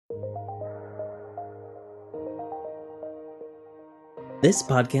This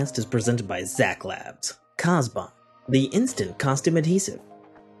podcast is presented by Zack Labs, Cosbon, the instant costume adhesive.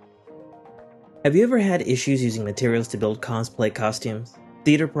 Have you ever had issues using materials to build cosplay costumes,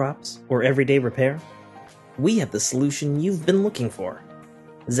 theater props, or everyday repair? We have the solution you've been looking for.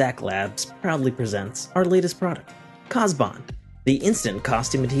 Zack Labs proudly presents our latest product, Cosbon, the instant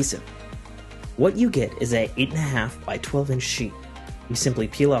costume adhesive. What you get is a 8.5 by 12 inch sheet. You simply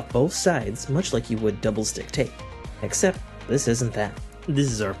peel off both sides much like you would double stick tape, except this isn't that.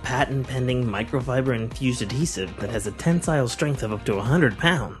 This is our patent-pending microfiber-infused adhesive that has a tensile strength of up to 100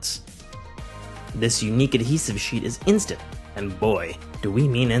 pounds. This unique adhesive sheet is instant, and boy, do we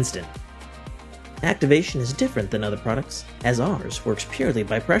mean instant. Activation is different than other products, as ours works purely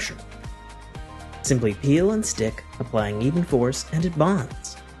by pressure. Simply peel and stick, applying even force, and it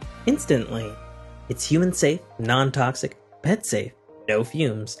bonds. Instantly. It's human-safe, non-toxic, pet-safe, no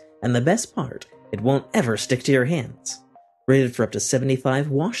fumes, and the best part, it won't ever stick to your hands. Rated for up to 75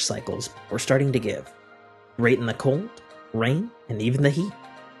 wash cycles before starting to give. Great in the cold, rain, and even the heat.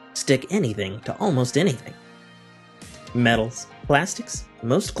 Stick anything to almost anything. Metals, plastics,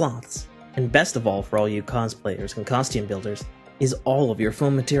 most cloths, and best of all for all you cosplayers and costume builders, is all of your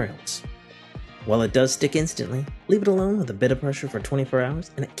foam materials. While it does stick instantly, leave it alone with a bit of pressure for 24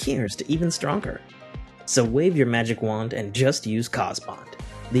 hours and it cures to even stronger. So wave your magic wand and just use Cosbond,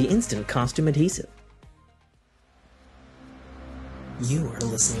 the instant costume adhesive. You are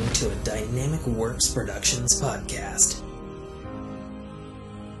listening to a Dynamic Works Productions podcast.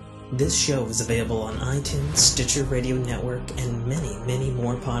 This show is available on iTunes, Stitcher Radio Network, and many, many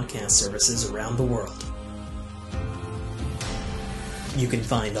more podcast services around the world. You can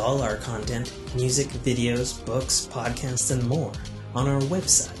find all our content, music, videos, books, podcasts, and more on our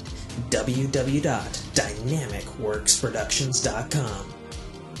website, www.dynamicworksproductions.com.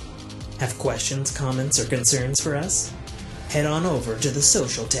 Have questions, comments, or concerns for us? Head on over to the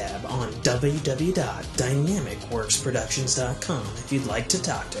social tab on www.dynamicworksproductions.com if you'd like to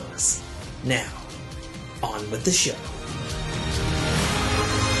talk to us. Now, on with the show.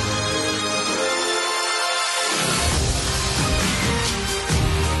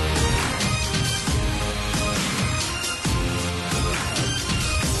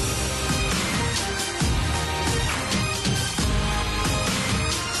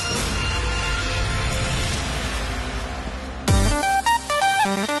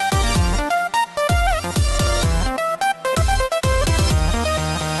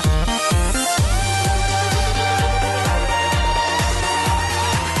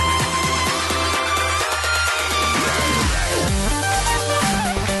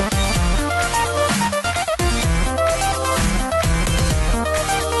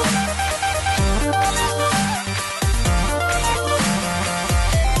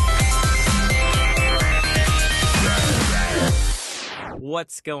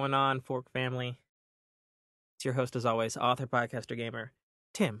 What's going on, Fork family? It's your host, as always, author, podcaster, gamer,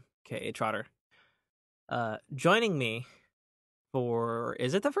 Tim, k.a. Trotter. Joining me for,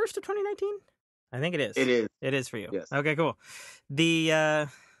 is it the first of 2019? I think it is. It is. It is for you. Yes. Okay, cool. I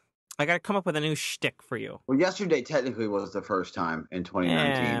got to come up with a new shtick for you. Well, yesterday technically was the first time in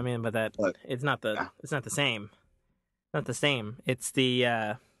 2019. Yeah, I mean, but it's not the same. Not the same. It's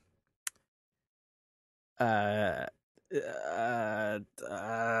the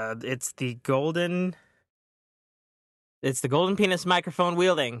it's the golden penis microphone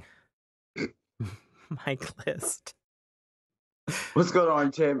wielding mic list. What's going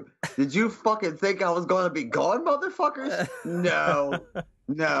on, Tim? Did you fucking think I was going to be gone, motherfuckers? No.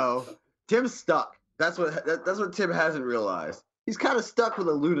 Tim's stuck. That's what Tim hasn't realized. He's kind of stuck with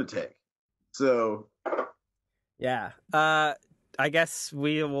a lunatic. So, yeah. I guess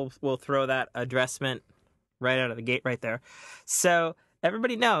we'll throw that addressment right out of the gate right there. So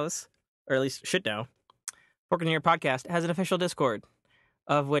everybody knows, or at least should know, Fork in Your Podcast has an official Discord,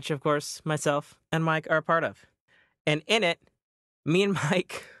 of which, of course, myself and Mike are a part of. And in it, me and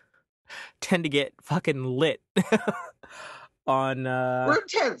Mike tend to get fucking lit on... We're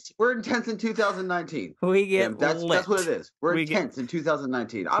intense in 2019. We get that's lit. That's what it is. We're intense in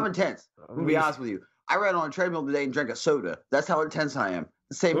 2019. I'm intense. I'm going to be honest with you. I ran on a treadmill today and drank a soda. That's how intense I am.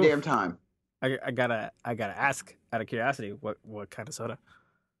 The same damn time. I gotta ask out of curiosity, what kind of soda?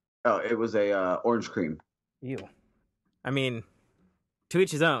 Oh, it was a orange cream. Ew. I mean, to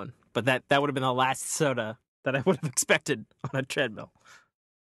each his own, but that would have been the last soda that I would have expected on a treadmill.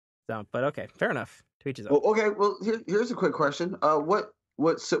 So, but okay, fair enough. To each his own. Well, okay, well here's a quick question.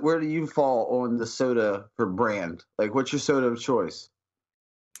 Where do you fall on the soda for brand? Like, what's your soda of choice?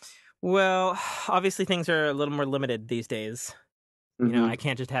 Well, obviously things are a little more limited these days. You know, I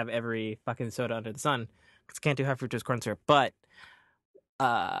can't just have every fucking soda under the sun because I can't do high fructose corn syrup. But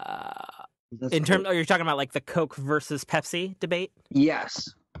in terms, you're talking about like the Coke versus Pepsi debate.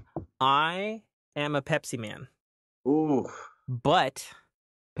 Yes. I am a Pepsi man. Ooh. But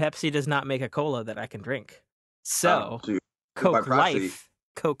Pepsi does not make a cola that I can drink. So Coke Life,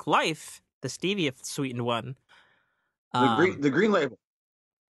 the stevia sweetened one. The green label.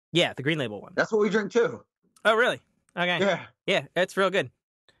 Yeah, the green label one. That's what we drink too. Oh, really? Okay. Yeah. Yeah, it's real good.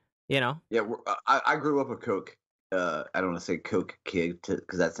 You know? Yeah, I grew up with Coke. I don't want to say Coke kid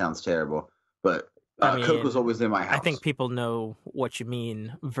because that sounds terrible, but I mean, Coke was always in my house. I think people know what you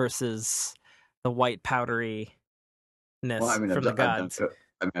mean versus the white powderyness from the gods.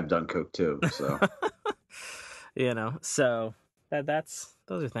 I've done Coke too, so you know. So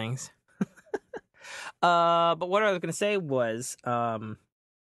those are things. But what I was going to say was,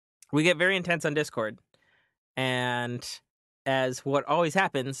 we get very intense on Discord, and as what always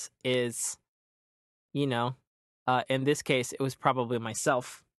happens is, you know, in this case, it was probably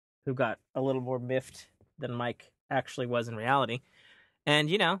myself who got a little more miffed than Mike actually was in reality. And,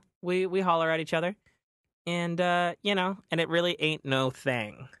 you know, we holler at each other, and, you know, and it really ain't no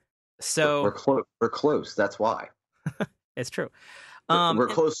thing. So we're close. That's why. It's true. We're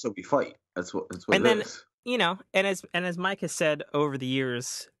close, so we fight. That's what and it then, is. You know, and as Mike has said over the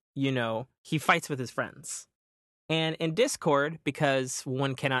years, you know, he fights with his friends. And in Discord, because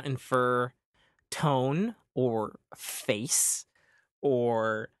one cannot infer tone or face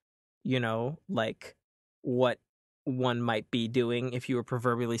or, you know, like what one might be doing if you were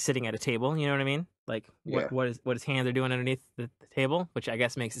proverbially sitting at a table, you know what I mean? Like what his hands are doing underneath the table, which I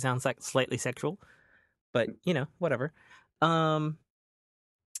guess makes it sound like slightly sexual, but you know, whatever. A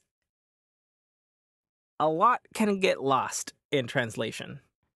lot can get lost in translation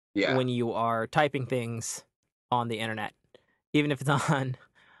when you are typing things on the internet, even if it's on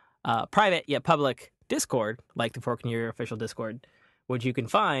private yet public Discord, like the Fork in Your official Discord, which you can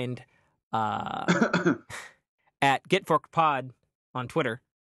find at GetForkedPod on Twitter.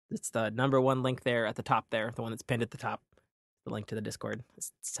 It's the #1 link there at the top there, the one that's pinned at the top, the link to the Discord.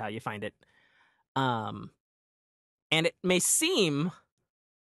 That's how you find it. And it may seem,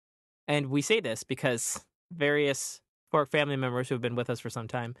 and we say this because various Fork family members who have been with us for some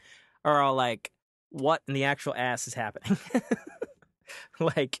time are all like, what in the actual ass is happening?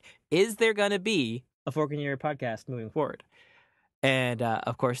 Like, is there going to be a Fork in Your podcast moving forward? And,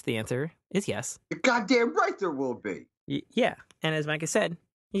 of course, the answer is yes. You're goddamn right there will be. Yeah. And as Micah said,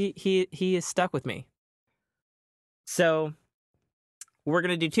 he is stuck with me. So we're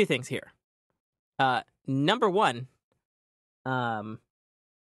going to do two things here. Number one,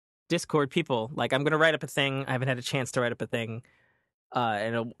 Discord people, like, I'm going to write up a thing. I haven't had a chance to write up a thing.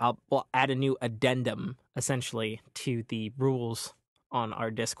 And we'll add a new addendum, essentially, to the rules on our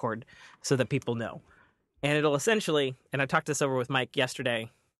Discord so that people know. And it'll essentially, and I talked this over with Mike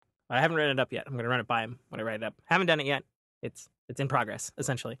yesterday. I haven't written it up yet. I'm going to run it by him when I write it up. Haven't done it yet. It's in progress,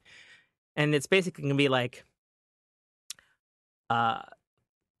 essentially. And it's basically going to be like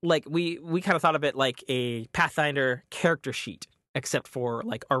we kind of thought of it like a Pathfinder character sheet, except for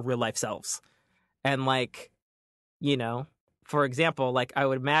like our real life selves. And like, you know, for example, like I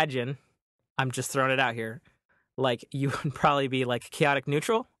would imagine, I'm just throwing it out here, like you would probably be like chaotic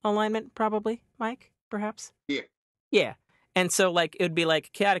neutral alignment, probably, Mike, perhaps? Yeah. Yeah. And so like it would be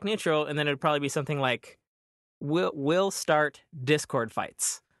like chaotic neutral, and then it would probably be something like we'll start Discord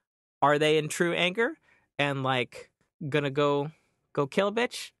fights. Are they in true anger and like gonna go kill a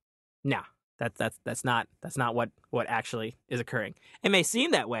bitch? No. That's not what actually is occurring. It may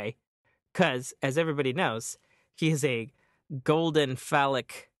seem that way, because as everybody knows, he is a golden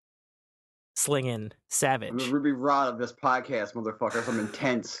phallic slinging savage. I'm the Ruby Rod of this podcast, motherfuckers. I'm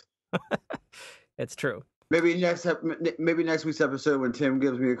intense. It's true. Maybe next week's episode, when Tim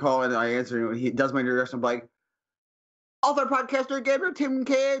gives me a call and I answer, and he does my introduction, I'm like, author, podcaster, gamer, Tim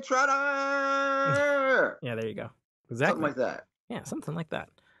K. Trotter. Yeah, there you go. Exactly. Something like that. Yeah, something like that.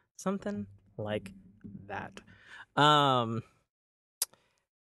 Something like that. And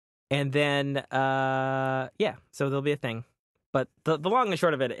then, yeah, so there'll be a thing. But the long and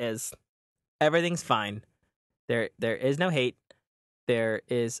short of it is, everything's fine. There is no hate. There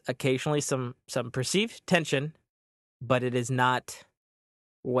is occasionally some perceived tension, but it is not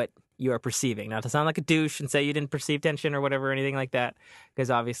what you are perceiving. Not to sound like a douche and say you didn't perceive tension or whatever, or anything like that, because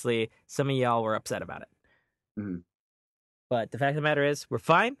obviously some of y'all were upset about it. Mm-hmm. But the fact of the matter is, we're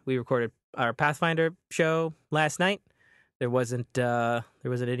fine. We recorded our Pathfinder show last night. There wasn't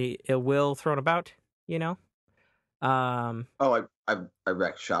any ill will thrown about, you know. I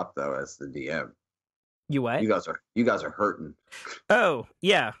wrecked shop though as the DM. You what? You guys are hurting. Oh,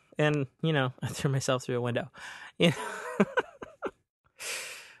 yeah. And, I threw myself through a window. Yeah.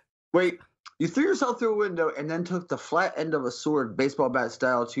 Wait, you threw yourself through a window and then took the flat end of a sword, baseball bat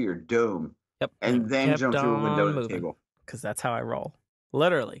style, to your dome. Yep. And then kept jumped through a window on to the moving, table. because that's how I roll.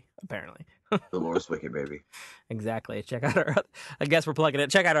 Literally, apparently. The Lord's wicked, baby. Exactly. Check out I guess we're plugging it.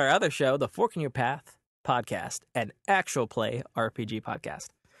 Check out our other show, the Fork in Your Path podcast, an actual play RPG podcast.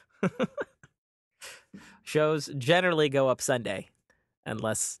 Shows generally go up Sunday,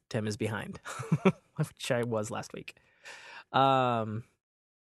 unless Tim is behind, which I was last week. So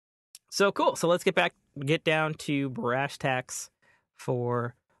cool. So let's get down to brass tacks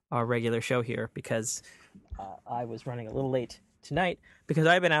for our regular show here, because I was running a little late tonight because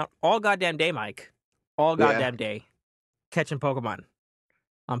I've been out all goddamn day, Mike. All goddamn day catching Pokemon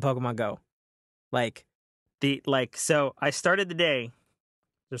on Pokemon Go. So I started the day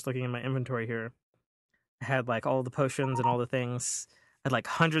just looking in my inventory here. I had all the potions and all the things. I had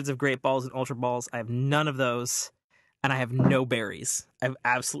hundreds of Great Balls and Ultra Balls. I have none of those. And I have no berries. I have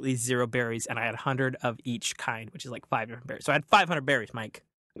absolutely 0 berries. And I had 100 of each kind, which is 5 different berries. So I had 500 berries, Mike.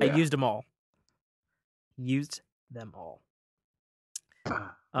 Yeah. I used them all.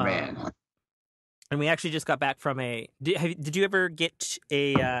 Man. And we actually just got back from did you ever get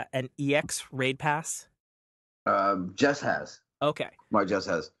an EX raid pass? Jess has. Okay. My Jess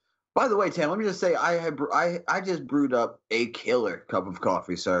has. By the way, Tam, let me just say I just brewed up a killer cup of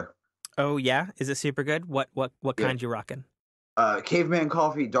coffee, sir. Oh yeah, is it super good? What kind you rocking? Caveman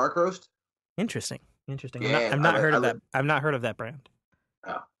Coffee Dark Roast. Interesting. Yeah, I've not heard of that. I've not heard of that brand.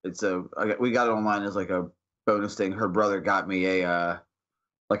 Oh, we got it online as a bonus thing. Her brother got me an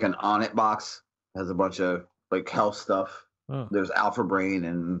On It box. It has a bunch of health stuff. Oh. There's Alpha Brain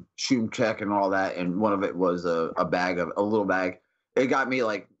and Shoom Check and all that, and one of it was a little bag. It got me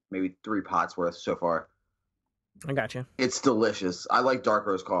maybe 3 pots worth so far. I got you. It's delicious. I like dark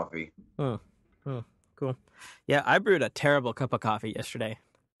roast coffee. Oh, cool. Yeah, I brewed a terrible cup of coffee yesterday.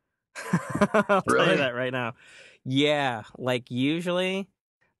 I'll tell you that right now. Yeah, usually,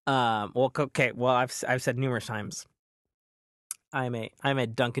 okay. Well, I've said numerous times, I'm a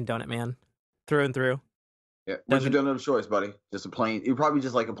Dunkin' Donut man, through and through. Yeah, what's your donut of choice, buddy? Just a plain. You probably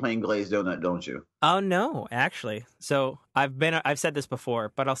just like a plain glazed donut, don't you? Oh no, actually. So I've said this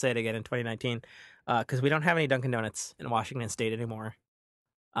before, but I'll say it again in 2019, because we don't have any Dunkin' Donuts in Washington State anymore.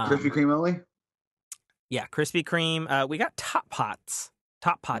 Krispy Kreme only. Yeah, Krispy Kreme. We got Top Pot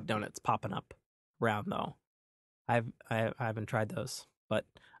donuts popping up around though. I haven't tried those, but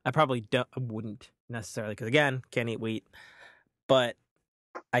I wouldn't necessarily, because again, can't eat wheat. But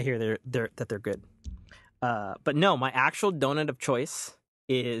I hear they're good. But no, my actual donut of choice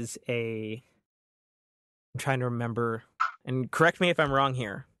is I'm trying to remember, and correct me if I'm wrong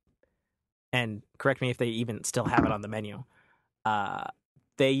here, and correct me if they even still have it on the menu.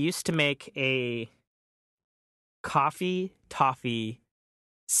 They used to make a coffee toffee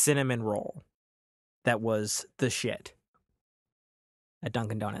cinnamon roll that was the shit at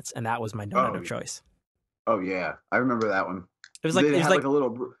Dunkin' Donuts, and that was my donut of choice. Oh yeah, I remember that one. It was a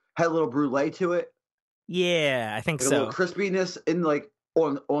little brulee to it. Yeah, I think so. A little crispiness in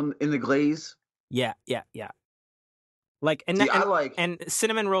in the glaze. Yeah. And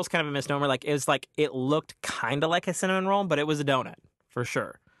cinnamon roll's kind of a misnomer. It looked kind of like a cinnamon roll, but it was a donut for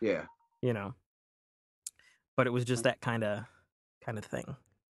sure. Yeah. But it was just that kind of thing,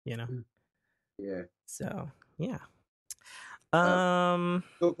 Yeah. So yeah.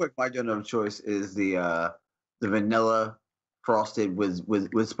 Real quick, my donut of choice is the vanilla frosted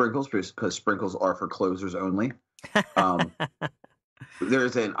with sprinkles, because sprinkles are for closers only.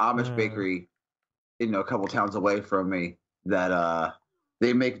 There's an Amish bakery a couple towns away from me that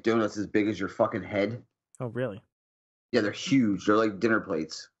they make donuts as big as your fucking head. Oh really? Yeah, they're huge. They're like dinner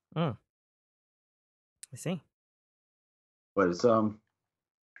plates. I see. But it's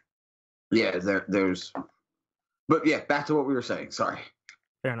yeah, there's but yeah, back to what we were saying. Sorry.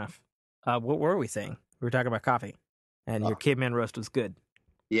 Fair enough. What were we saying? We were talking about coffee, and your caveman roast was good.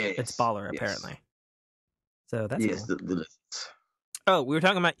 Yeah, it's baller apparently. So that's cool. Delicious. Oh, we were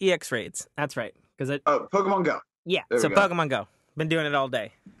talking about EX raids. That's right. Pokemon Go. Yeah, so Pokemon Go. Been doing it all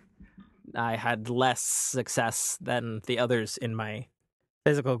day. I had less success than the others in my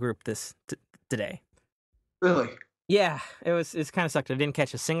physical group today. Really? Yeah, it's kind of sucked. I didn't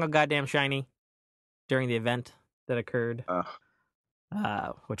catch a single goddamn shiny during the event that occurred,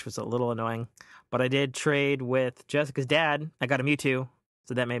 which was a little annoying. But I did trade with Jessica's dad. I got a Mewtwo,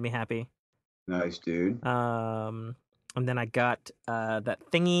 so that made me happy. Nice, dude. And then I got that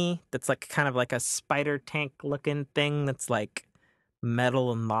thingy that's kind of like a spider tank looking thing that's like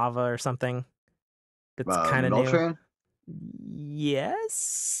metal and lava or something. That's kind of new. Meltran?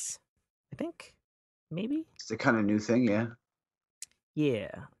 Yes, I think maybe. It's a kind of new thing, yeah.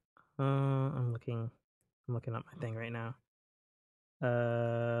 Yeah. I'm looking up my thing right now.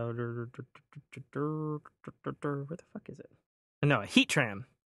 Where the fuck is it? No, a heat tram.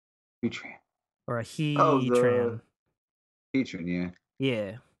 Featuring. Or a heat Oh, tram. Featuring, yeah.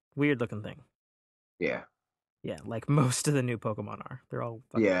 Yeah. Weird looking thing. Yeah. Yeah, like most of the new Pokemon are. They're all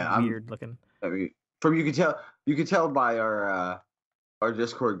fucking weird looking. I mean, you could tell by our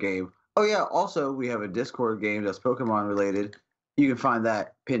Discord game. Oh yeah, also we have a Discord game that's Pokemon related. You can find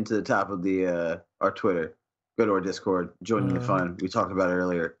that pinned to the top of the our Twitter. Go to our Discord, join in the fun. We talked about it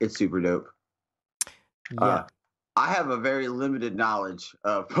earlier. It's super dope. Yeah. I have a very limited knowledge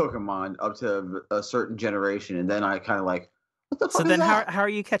of Pokemon up to a certain generation, and then I kind of like, what the fuck So is then that? how are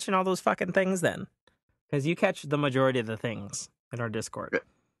you catching all those fucking things then? Because you catch the majority of the things in our Discord.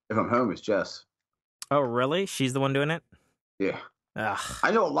 If I'm home, it's Jess. Oh, really? She's the one doing it? Yeah. Ugh.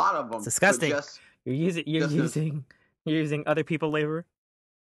 I know a lot of them. It's disgusting. Jess, You're using other people labor.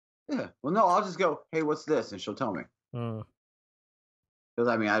 yeah. Well, no, I'll just go, hey, what's this? And she'll tell me. Because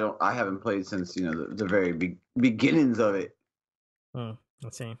I mean, I haven't played since the very beginnings of it.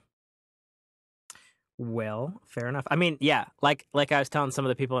 Let's see. Well, fair enough. I mean, yeah, like I was telling some of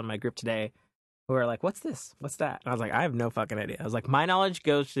the people in my group today who are like, "What's this? What's that?" And I was like, "I have no fucking idea." I was like, "My knowledge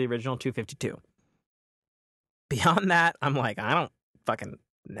goes to the original 252. Beyond that, I'm like, I don't fucking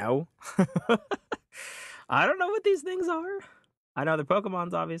know. I don't know what these things are. I know they're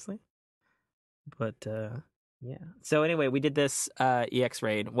Pokemons, obviously, but yeah. So anyway, we did this EX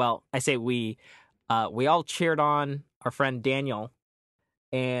raid. Well, I say we all cheered on our friend Daniel,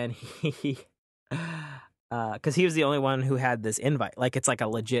 and he because he was the only one who had this invite. Like, it's like a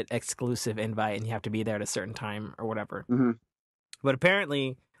legit exclusive invite, and you have to be there at a certain time or whatever. Mm-hmm. But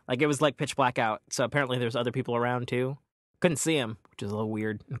apparently, like, it was like pitch black out, so apparently there's other people around too. Couldn't see him, which is a little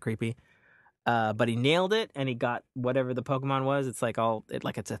weird and creepy. But he nailed it, and he got whatever the Pokemon was. It's like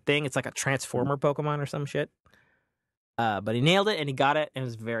it's a thing. It's like a Transformer Pokemon or some shit. But he nailed it, and he got it, and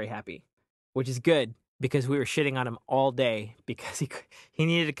was very happy, which is good because we were shitting on him all day because he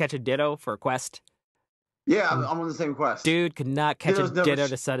needed to catch a Ditto for a quest. Yeah, I'm on the same quest. Dude could not catch a Ditto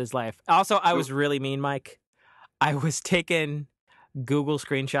to set his life. Also, I was really mean, Mike. I was taking Google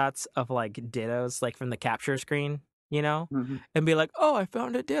screenshots of like Dittos, like from the capture screen, Mm-hmm. and be like, "Oh, I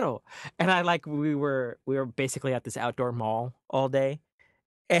found a Ditto," and we were basically at this outdoor mall all day,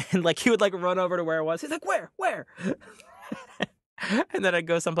 and like he would like run over to where it was. He's like, "Where?" And then I'd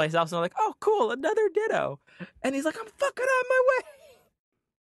go someplace else, and I'm like, "Oh, cool, another Ditto," and he's like, "I'm fucking on my way."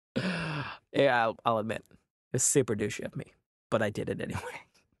 Yeah, I'll admit, it's super douchey of me, but I did it anyway.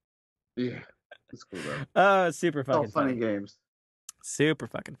 Yeah, that's cool though. Super fucking funny games. Super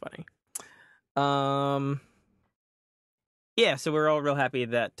fucking funny. Yeah, so we're all real happy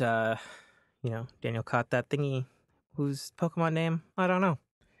that Daniel caught that thingy. Whose Pokemon name? I don't know.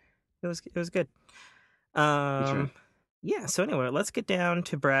 It was good. Yeah, so anyway, let's get down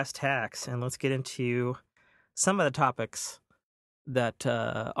to brass tacks and let's get into some of the topics that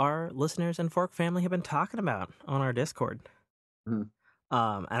our listeners and Fork family have been talking about on our Discord. Mm-hmm.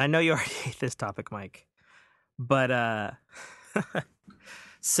 And I know you already hate this topic, Mike, but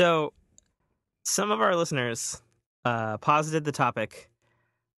so some of our listeners posited the topic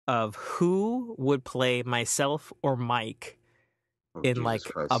of who would play myself or Mike in Jesus like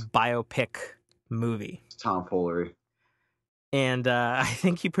Christ. A biopic movie. It's tomfoolery. And I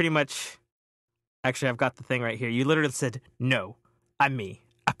think you pretty much, actually, I've got the thing right here. You literally said, "No, I'm me.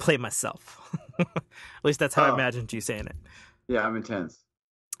 I play myself." At least that's how I imagined you saying it. Yeah, I'm intense.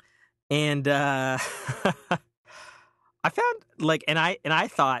 And I found like, and I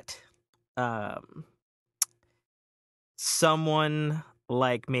thought someone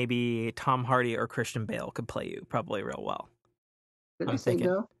like maybe Tom Hardy or Christian Bale could play you probably real well. Didn't I say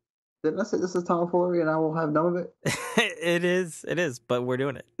no? Didn't I say this is tomfoolery and I will have none of it? It is, but we're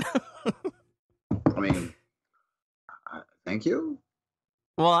doing it. I mean, thank you.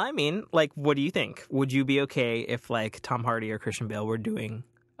 Well, I mean, like, what do you think? Would you be okay if, like, Tom Hardy or Christian Bale were doing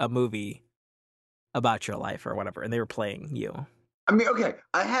a movie about your life or whatever, and they were playing you? I mean, okay,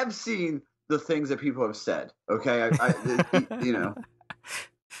 I have seen the things that people have said. Okay, you know.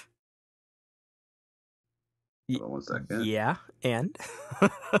 Hold on 1 second. Yeah, and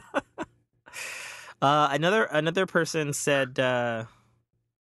another person said Jason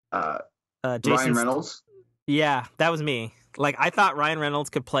Ryan Reynolds. Yeah, that was me. Like, I thought Ryan Reynolds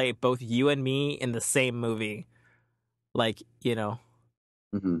could play both you and me in the same movie. Like,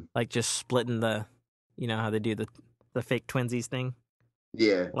 like just splitting the, how they do the fake twinsies thing.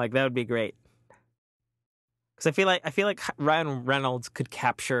 Yeah. Like, that would be great. Because I feel like Ryan Reynolds could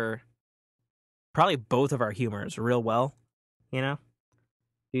capture probably both of our humors real well. You know,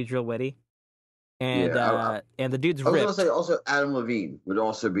 dude's real witty, and and the dude's I was ripped. gonna say also Adam Levine would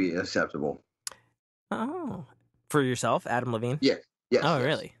also be acceptable. Oh, for yourself, Adam Levine? Yes. Yes. Oh, yes.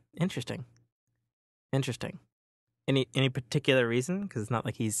 really? Interesting. Any particular reason? Because it's not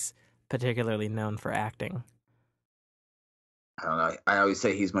like he's particularly known for acting. I don't know. I always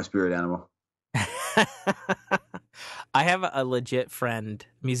say he's my spirit animal. I have a legit friend,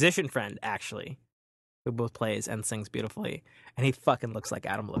 musician friend, actually, who both plays and sings beautifully, and he fucking looks like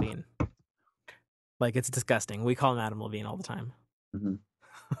Adam Levine. Like, it's disgusting. We call him Adam Levine all the time. Mm-hmm.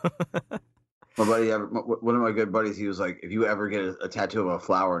 My buddy, one of my good buddies, he was like, if you ever get a tattoo of a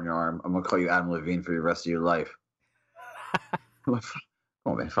flower on your arm, I'm going to call you Adam Levine for the rest of your life. I'm like,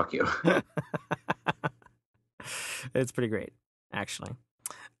 oh, man, fuck you. It's pretty great, actually.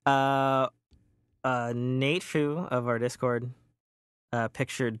 Nate Fu of our Discord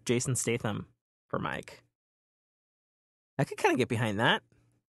pictured Jason Statham for Mike. I could kind of get behind that.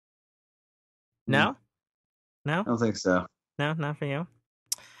 No? No? I don't think so. No, not for you?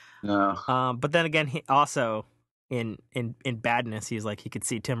 No. But then again, he also in badness, he's like he could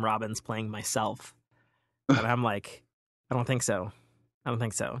see Tim Robbins playing myself, and I'm like, I don't think so. And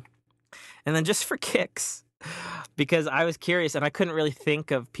then just for kicks, because I was curious and I couldn't really think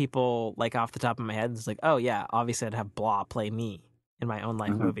of people like off the top of my head. It's like, oh yeah, obviously I'd have Blah play me in my own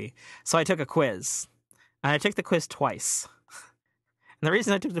life movie. So I took a quiz, and I took the quiz twice. And the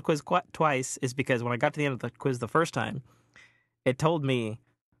reason I took the quiz twice is because when I got to the end of the quiz the first time, it told me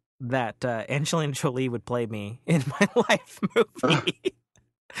that Angelina Jolie would play me in my life movie.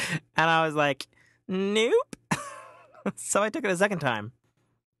 And I was like, nope. So I took it a second time.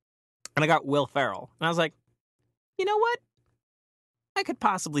 And I got Will Ferrell. And I was like, you know what? I could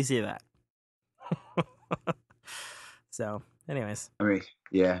possibly see that. So, anyways. I mean,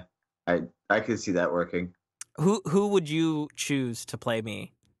 yeah. I could see that working. Who would you choose to play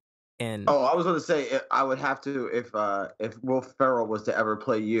me in? Oh, I was going to say I would have to if Will Ferrell was to ever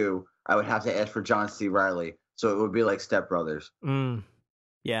play you, I would have to ask for John C. Reilly, so it would be like Step Brothers.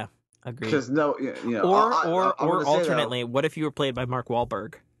 Yeah, agreed. Because no, you know, or alternately, what if you were played by Mark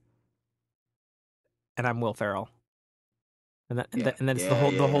Wahlberg, and I'm Will Ferrell, and then it's the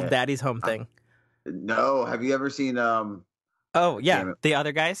whole Daddy's Home thing. No, have you ever seen Oh yeah, The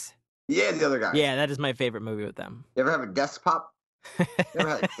Other Guys. Yeah, The Other Guys. Yeah, that is my favorite movie with them. You ever have a desk pop? You ever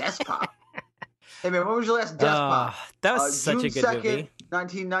had a desk pop? Hey man, when was your last desk pop? That was such June a good 2nd, movie.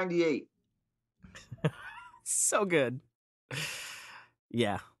 1998. So good.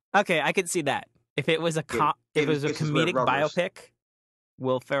 Yeah. Okay, I could see that. If it was a comedic biopic,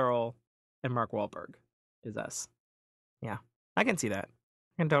 Will Ferrell and Mark Wahlberg is us. Yeah, I can see that.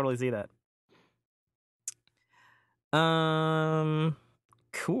 I can totally see that.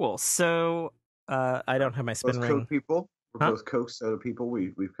 Cool. So, I don't have my spin ring. Coke people. We're both Coke soda people.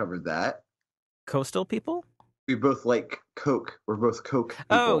 We've covered that. Coastal people? We both like Coke. We're both Coke people.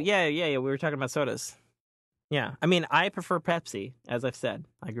 Oh, yeah. We were talking about sodas. Yeah. I mean, I prefer Pepsi, as I've said.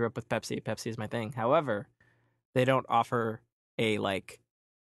 I grew up with Pepsi. Pepsi is my thing. However, they don't offer a, like,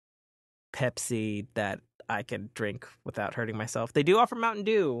 Pepsi that I can drink without hurting myself. They do offer Mountain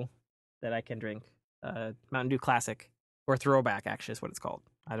Dew that I can drink. Mountain Dew Classic. Or Throwback, actually, is what it's called.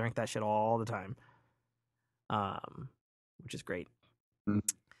 I drink that shit all the time. Which is great.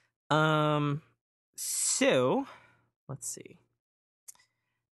 So, let's see.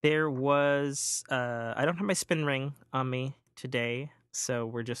 There was, I don't have my spin ring on me today, so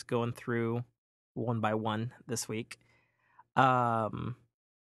we're just going through one by one this week.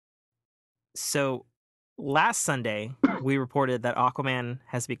 So, last Sunday, we reported that Aquaman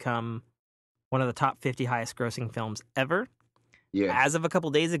has become one of the top 50 highest grossing films ever. Yeah. As of a couple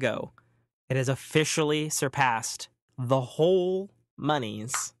days ago, it has officially surpassed the whole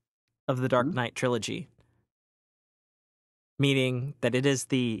monies of the Dark Knight trilogy. Meaning that it is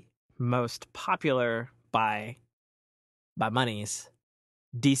the most popular by monies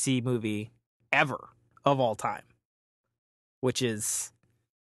DC movie ever of all time. Which is,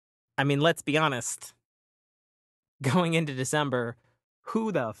 I mean, let's be honest. Going into December,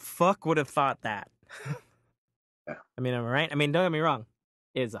 who the fuck would have thought that? Yeah. I mean, am I right? I mean, don't get me wrong.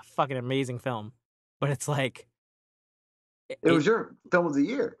 It is a fucking amazing film. But it's like... It was your film of the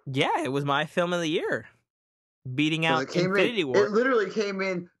year. Yeah, it was my film of the year. Beating out Infinity War. It literally came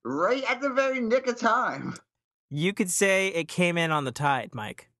in right at the very nick of time. You could say it came in on the tide,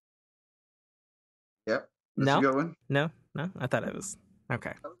 Mike. Yep. That's a good one. No? I thought it was... Okay.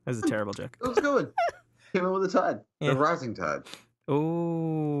 It was a terrible joke. It was a good one. Came in with the tide. Yeah. The rising tide.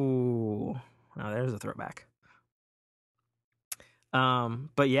 Ooh. Oh, there's a throwback.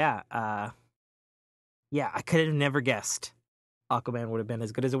 But yeah, I could have never guessed Aquaman would have been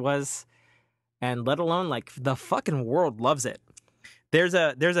as good as it was, and let alone like the fucking world loves it. There's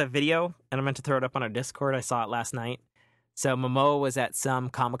a video, and I meant to throw it up on our Discord. I saw it last night. So Momoa was at some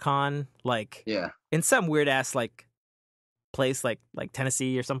Comic-Con, like in some weird ass like place, like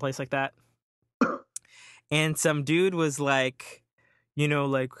Tennessee or someplace like that. And some dude was like,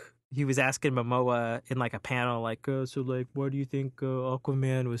 like he was asking Momoa in like a panel, like, so like, why do you think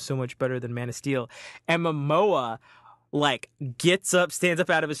Aquaman was so much better than Man of Steel? And Momoa like gets up, stands up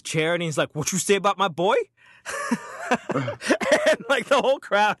out of his chair, and he's like, "What you say about my boy?" And like the whole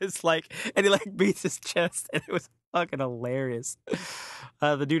crowd is like, and he like beats his chest, and it was fucking hilarious.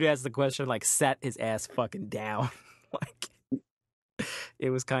 The dude asked the question, like, sat his ass fucking down. Like, it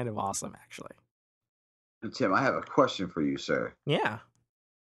was kind of awesome, actually. Tim, I have a question for you, sir. Yeah.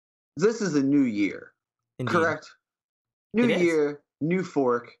 This is a new year, Indeed. Correct? New year, new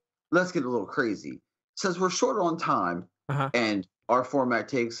fork. Let's get a little crazy. Since we're short on time, and our format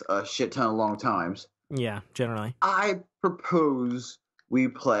takes a shit ton of long times. Yeah, generally. I propose we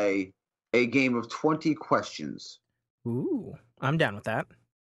play a game of 20 questions. Ooh, I'm down with that.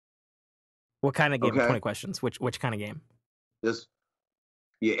 What kind of game of 20 questions? Which kind of game? Just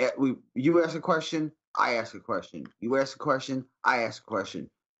you ask a question, I ask a question. You ask a question, I ask a question.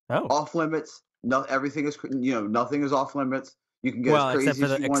 Oh. Off limits. No, everything is nothing is off limits. You can get as crazy as you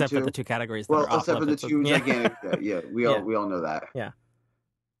want to. Except for the two categories that are off except limits. for the two gigantic. We all know that. Yeah.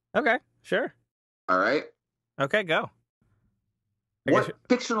 Okay, sure. All right. Okay, go. What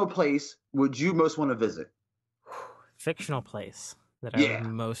fictional place would you most want to visit? Fictional place that I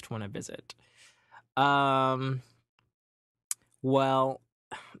would most want to visit. Well,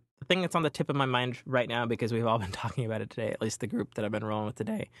 the thing that's on the tip of my mind right now, because we've all been talking about it today, at least the group that I've been rolling with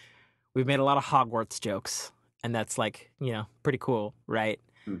today, we've made a lot of Hogwarts jokes, and that's like, pretty cool, right?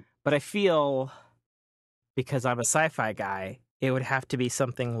 But I feel, because I'm a sci-fi guy, it would have to be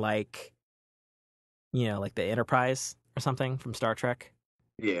something like, like the Enterprise or something from Star Trek.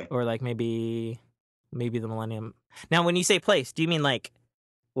 Yeah. Or like maybe the Millennium. Now, when you say place, do you mean like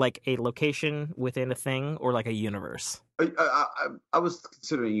a location within a thing, or like a universe? I was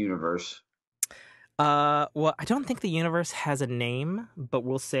considering universe. Well, I don't think the universe has a name, but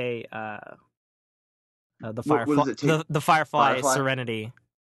we'll say the Firefly, the Firefly Serenity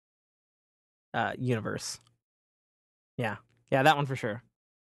universe. Yeah, that one for sure.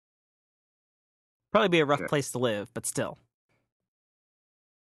 Probably be a rough place to live, but still.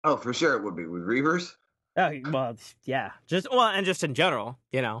 Oh, for sure it would be with Reavers. Well, yeah, just in general,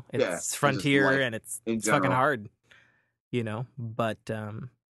 it's frontier and it's fucking hard, but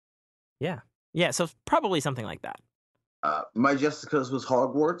yeah, so probably something like that. My Jessica's was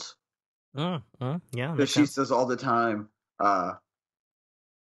Hogwarts. Yeah, because she says all the time,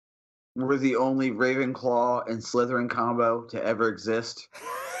 we're the only Ravenclaw and Slytherin combo to ever exist.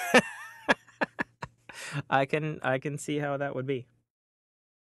 I can see how that would be.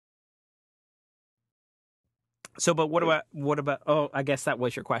 So, but what about? Oh, I guess that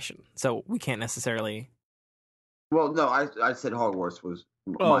was your question. So we can't necessarily. Well, no, I said Hogwarts was.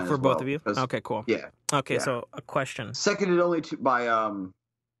 Oh, for both of you. Okay, cool. Yeah. Okay, so a question. Seconded only by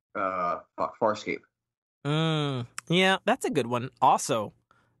Farscape. Yeah, that's a good one. Also,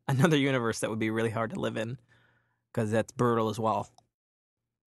 another universe that would be really hard to live in, because that's brutal as well.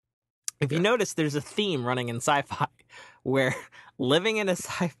 If you notice, there's a theme running in sci-fi where living in a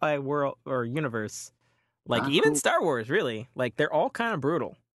sci-fi world or universe, like even Star Wars, really, like they're all kind of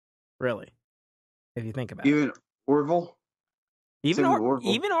brutal, really, if you think about it. Even Orville? Even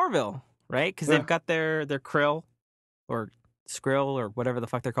Orville, right? Because they've got their krill or skrill or whatever the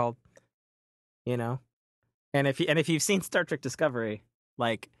fuck they're called, And if you've seen Star Trek Discovery,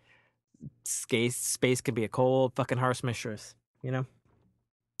 like space could be a cold fucking harsh mistress,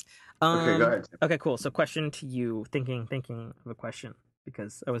 Okay, go ahead. Okay, cool. So, question to you. Thinking of a question,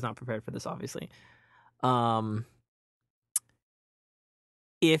 because I was not prepared for this, obviously.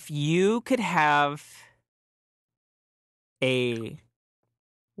 If you could have a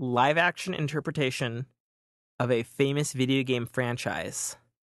live action interpretation of a famous video game franchise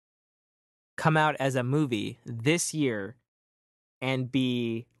come out as a movie this year and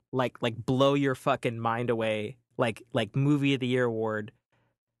be like blow your fucking mind away, like movie of the year award,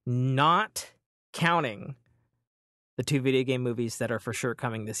 not counting the two video game movies that are for sure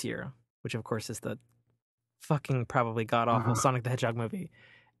coming this year, which of course is the fucking probably god-awful Sonic the Hedgehog movie,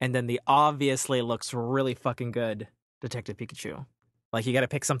 and then the obviously looks really fucking good Detective Pikachu. Like, you gotta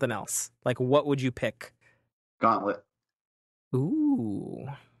pick something else. Like, what would you pick? Gauntlet. Ooh.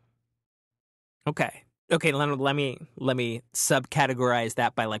 Okay. Okay, let me subcategorize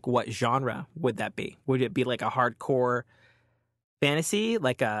that by like what genre would that be? Would it be like a hardcore fantasy,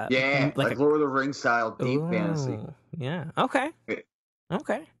 like a Yeah, like like Lord of the Rings style deep fantasy. Ooh, yeah. Okay. It-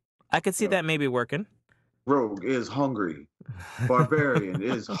 Okay. I could see you know, that maybe working. rogue is hungry. Barbarian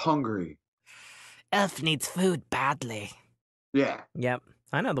is hungry. Elf needs food badly. Yeah. Yep.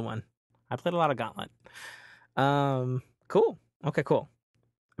 I know the one. I played a lot of Gauntlet. Cool. Okay, cool.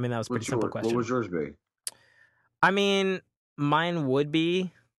 I mean, that was a pretty simple What question. would yours be? I mean, mine would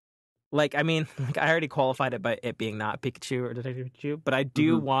be like like I already qualified it by it being not Pikachu or Detective Pikachu, but I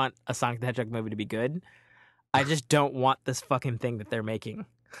do want a Sonic the Hedgehog movie to be good. I just don't want this fucking thing that they're making.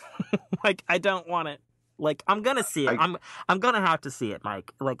 Like I don't want it. Like I'm gonna see it. I'm gonna have to see it,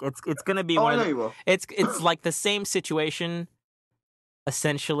 Mike. Like it's gonna be one I of know the, you will. it's like the same situation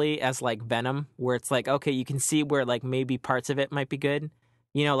essentially as like Venom, where it's like, okay, you can see where like maybe parts of it might be good.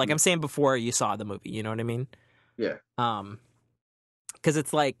 You know, like I'm saying before you saw the movie, you know what I mean? Yeah. Because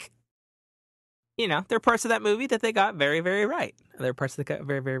it's like, you know, there are parts of that movie that they got very, very right. There are parts that got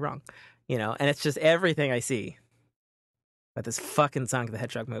very, very wrong. You know, and it's just everything I see at this fucking Sonic the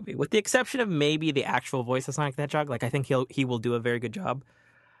Hedgehog movie, with the exception of maybe the actual voice of Sonic the Hedgehog. Like I think he will do a very good job,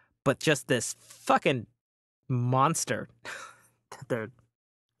 but just this fucking monster that they're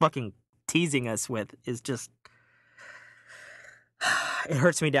fucking teasing us with is just it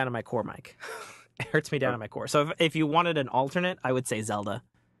hurts me down to my core, Mike. It hurts me down to my core. So if you wanted an alternate, I would say Zelda.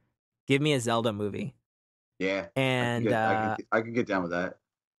 Give me a Zelda movie. Yeah. And I could get down with that.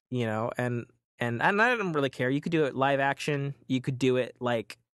 you know, and I don't really care. You could do it live action. You could do it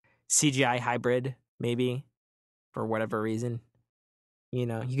like CGI hybrid, maybe, for whatever reason. You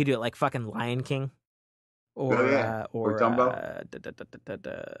know, you could do it like fucking Lion King, or Dumbo.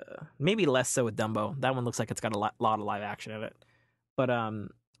 Maybe less so with Dumbo. That one looks like it's got a lot of live action in it. But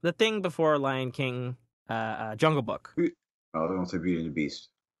the thing before Lion King, Jungle Book. Oh, I don't say Beauty and the Beast.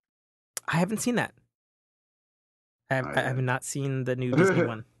 I haven't seen that. I have not seen the new Disney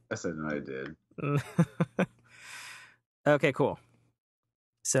one. I said no, I did. Okay, cool.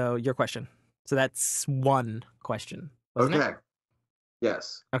 So your question. So that's one question, wasn't it?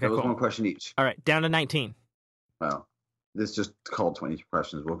 Yes. Okay, that was cool. one question each. All right, down to 19. Well, this just called 20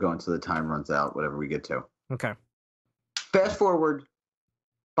 questions. We'll go until the time runs out, whatever we get to. Okay. Fast forward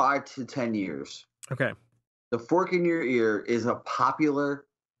 5 to 10 years. Okay. The Fork in Your Ear is a popular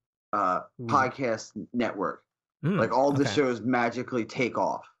podcast network. Like all the shows magically take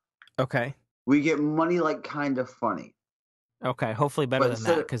off. Okay. We get money like Kind of Funny. Okay. Hopefully better than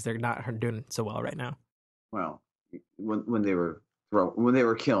that, because they're not doing so well right now. Well, when they were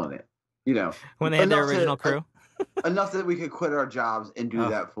killing it, you know, when they had their original crew, enough that we could quit our jobs and do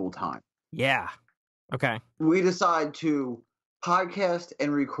that full time. Yeah. Okay. We decide to podcast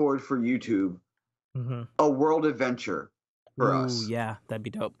and record for YouTube a world adventure for us. Yeah, that'd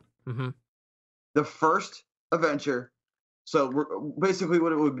be dope. The first adventure. So basically,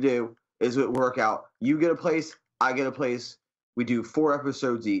 what it would do is it would work out. You get a place, I get a place. We do 4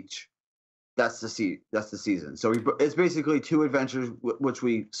 episodes each. That's the season. So it's basically 2 adventures which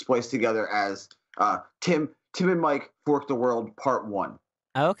we splice together as Tim and Mike Fork the World Part 1.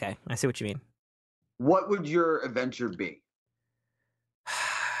 Oh, okay, I see what you mean. What would your adventure be?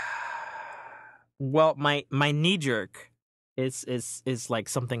 Well, my knee jerk is like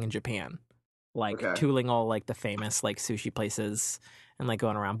something in Japan, like tooling all like the famous like sushi places and like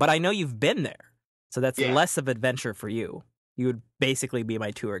going around. But I know you've been there, so that's less of adventure for you. You would basically be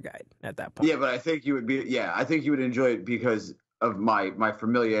my tour guide at that point. Yeah, but I think you would be. Yeah, I think you would enjoy it because of my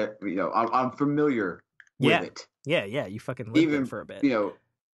familiar. You know, I'm familiar with it. Yeah. You fucking lived there for a bit. You know,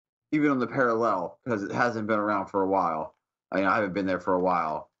 even on the parallel, because it hasn't been around for a while. I mean, I haven't been there for a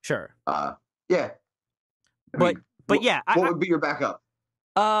while. Sure. Yeah. But yeah, what would be your backup?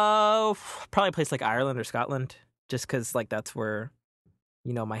 Probably a place like Ireland or Scotland, just because like that's where,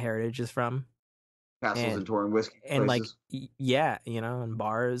 you know, my heritage is from. Castles and touring whiskey and places. Like yeah, you know, and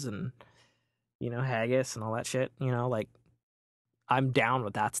bars and, you know, haggis and all that shit. You know, like I'm down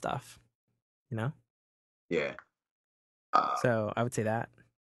with that stuff. You know. Yeah. So I would say that.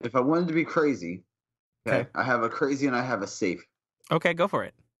 If I wanted to be crazy, okay, I have a crazy and I have a safe. Okay, go for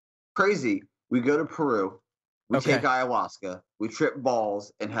it. Crazy, we go to Peru, we take ayahuasca, we trip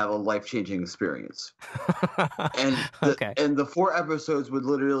balls, and have a life-changing experience. And the 4 episodes would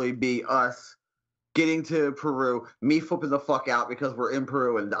literally be us getting to Peru, me flipping the fuck out because we're in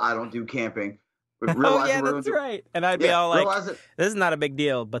Peru and I don't do camping. Oh yeah, that's right. And I'd be all like, "This is not a big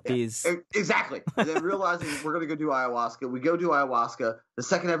deal," but these exactly. And then realizing we're gonna go do ayahuasca, we go do ayahuasca. The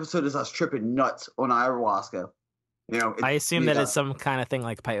second episode is us tripping nuts on ayahuasca. You know, I assume that it's some kind of thing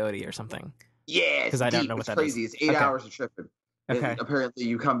like peyote or something. Yeah, it's I don't deep. know what It's that crazy. is. It's 8 hours of tripping. Okay. And apparently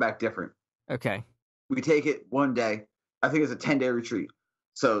you come back different. Okay. We take it one day. I think it's a 10-day retreat.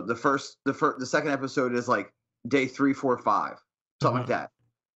 So the second episode is like day 3, 4, 5, something like that.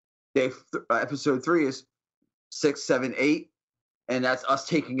 Episode 3 is 6, 7, 8, and that's us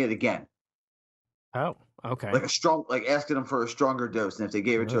taking it again. Oh, okay. Like asking them for a stronger dose, and if they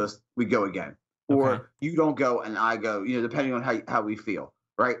gave it to us, we go again. Or you don't go and I go, depending on how we feel,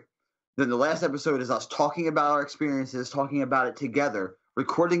 right? Then the last episode is us talking about our experiences, talking about it together,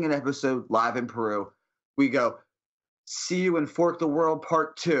 recording an episode live in Peru. We go, see you in Fork the World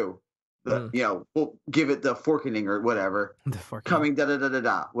Part 2. We'll give it the forking or whatever. The forking. Coming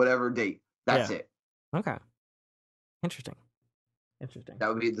da-da-da-da-da, whatever date. That's it. Okay. Interesting. That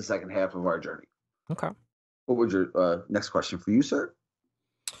would be the second half of our journey. Okay. What would your next question for you, sir?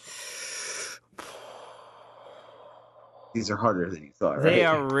 These are harder than you thought, right? They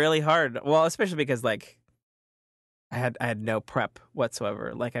are really hard. Well, especially because I had no prep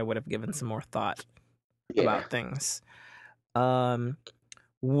whatsoever. Like I would have given some more thought about things.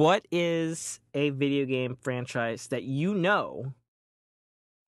 What is a video game franchise that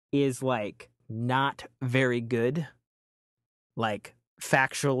is not very good? Like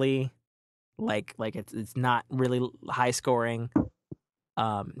factually, like it's not really high scoring.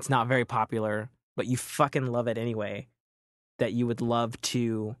 It's not very popular, but you fucking love it anyway. That you would love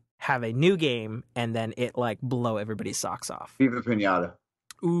to have a new game and then it blow everybody's socks off. Viva Pinata.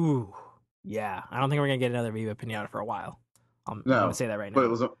 Ooh, yeah. I don't think we're gonna get another Viva Pinata for a while. I'm gonna say that right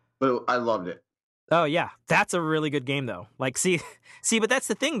now. But I loved it. Oh yeah, that's a really good game though. See, but that's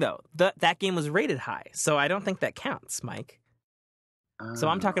the thing though. That game was rated high, so I don't think that counts, Mike. So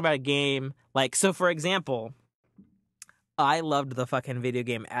I'm talking about a game so. For example, I loved the fucking video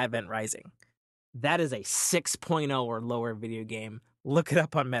game Advent Rising. That is a 6.0 or lower video game. Look it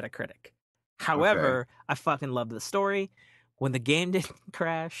up on Metacritic. However, I fucking loved the story. When the game didn't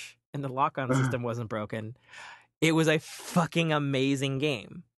crash and the lock-on system wasn't broken, it was a fucking amazing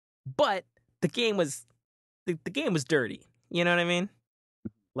game. But the game was dirty. You know what I mean?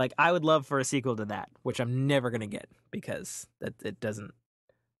 I would love for a sequel to that, which I'm never gonna get because the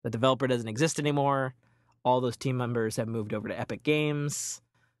developer doesn't exist anymore. All those team members have moved over to Epic Games.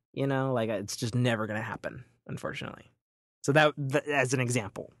 It's just never going to happen, unfortunately. So that as an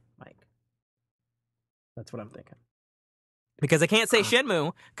example, that's what I'm thinking. Because I can't say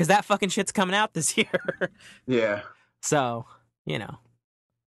Shenmue, because that fucking shit's coming out this year. Yeah. So,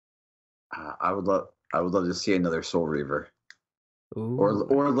 I would love to see another Soul Reaver. Ooh.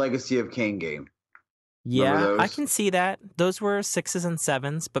 Or Legacy of Kain game. Yeah, I can see that. Those were 6s and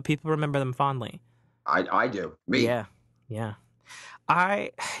 7s, but people remember them fondly. I do. Me. Yeah.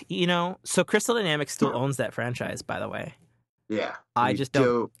 So Crystal Dynamics still owns that franchise, by the way. Yeah. I just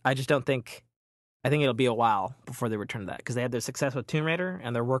don't think. I think it'll be a while before they return to that because they had their success with Tomb Raider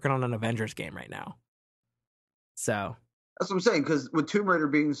and they're working on an Avengers game right now. So that's what I'm saying. Because with Tomb Raider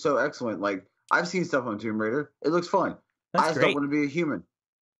being so excellent, I've seen stuff on Tomb Raider. It looks fun. I just don't want to be a human.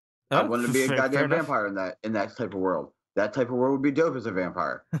 I want to be a goddamn vampire in that type of world. That type of world would be dope as a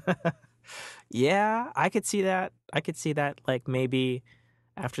vampire. Yeah, I could see that. Maybe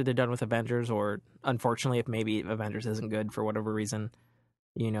after they're done with Avengers, or unfortunately, if maybe Avengers isn't good for whatever reason,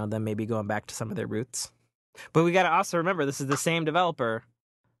 then maybe going back to some of their roots. But we got to also remember this is the same developer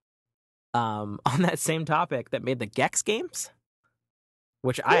on that same topic that made the Gex games,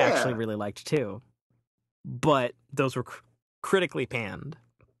 which I actually really liked too. But those were critically panned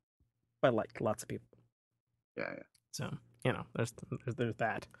by lots of people. Yeah. So, there's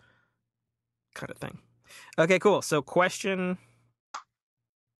that kind of thing. Okay, cool. So question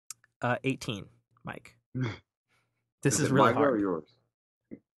 18, Mike. This is really hard. Or yours?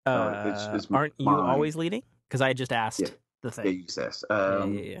 It's aren't you always leading? Because I just asked the thing. Yeah, you just asked.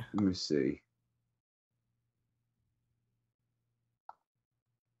 Yeah. Let me see.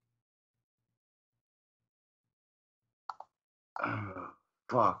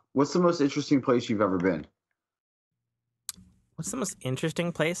 Fuck. What's the most interesting place you've ever been? What's the most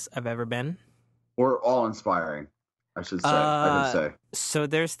interesting place I've ever been? Or awe-inspiring, I should say. I could say. So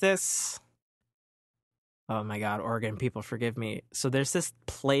there's this... Oh my God, Oregon people, forgive me. So there's this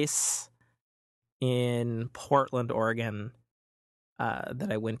place in Portland, Oregon,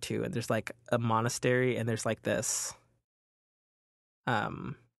 that I went to, and there's a monastery, and there's this... I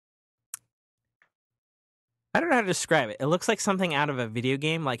don't know how to describe it. It looks like something out of a video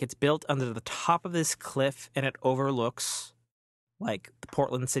game. It's built under the top of this cliff, and it overlooks the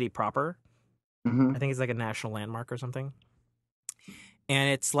Portland city proper. Mm-hmm. I think it's a national landmark or something.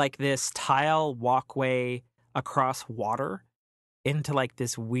 And it's this tile walkway across water into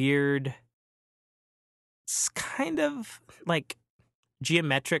this weird kind of like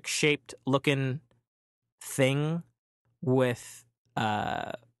geometric shaped looking thing with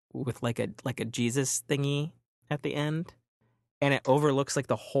like a Jesus thingy at the end, and it overlooks like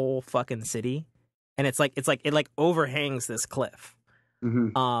the whole fucking city, and it like overhangs this cliff.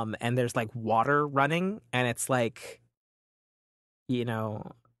 Mm-hmm. And there's like water running, and it's like, you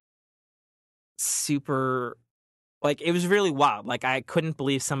know, super, like, it was really wild. Like, I couldn't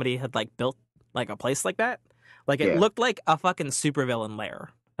believe somebody had like built like a place like that. Like, it Yeah. looked like a fucking supervillain lair,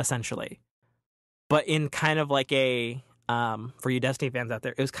 essentially, but in kind of like a for you Destiny fans out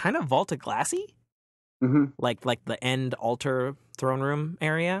there, it was kind of vaulted glassy, Mm-hmm. like the end altar throne room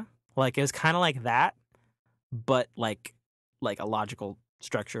area. Like, it was kind of like that, but like a logical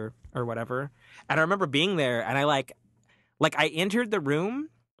structure or whatever. And I remember being there, and I I entered the room,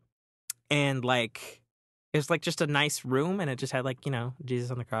 and like it was like just a nice room, and it just had like, you know,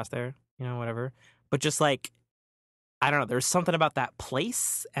 Jesus on the cross there, you know, whatever. But just like, I don't know, there's something about that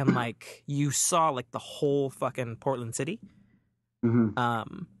place, and like you saw like the whole fucking Portland city.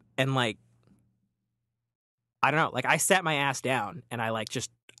 Mm-hmm. And like, I don't know, like I sat my ass down, and I just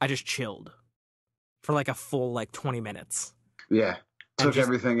chilled for like a full like 20 minutes. Yeah. And Took just,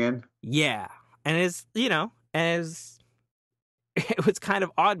 everything in. yeah. And it's, you know, it was kind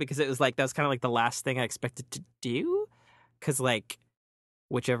of odd, because it was like, that was kind of like the last thing I expected to do, because like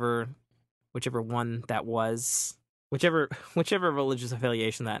whichever one that was, whichever religious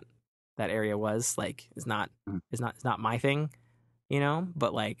affiliation that area was, like, is not my thing, you know.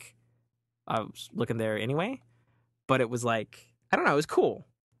 But like, I was looking there anyway. But it was like, I don't know, it was cool,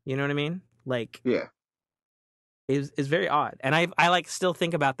 you know what I mean? Like, Yeah. is very odd, and I like still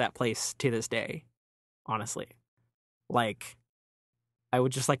think about that place to this day, honestly. Like, I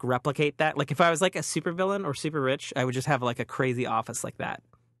would just like replicate that. Like, if I was like a supervillain or super rich, I would just have like a crazy office like that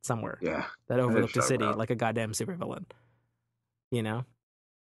somewhere Yeah. that overlooked a talking city, about. like a goddamn supervillain. You know?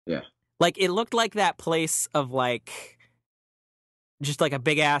 Yeah. Like, it looked like that place of like just like a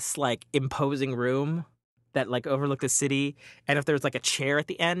big ass like imposing room that like overlooked the city, and if there was like a chair at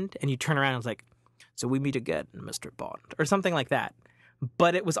the end, and you turn around, and it's like, "So we meet again, Mr. Bond," or something like that.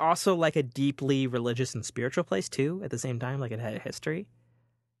 But it was also like a deeply religious and spiritual place too at the same time. Like, it had a history,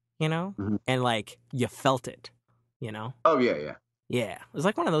 you know? Mm-hmm. And like, you felt it, you know? Oh yeah, yeah. Yeah. It was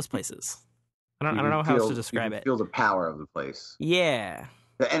like one of those places. I don't You know can how else to feel. You describe can it. feel the power of the place. Yeah.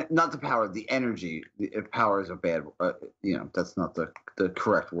 Not the power, the energy. If power is a bad, you know, that's not the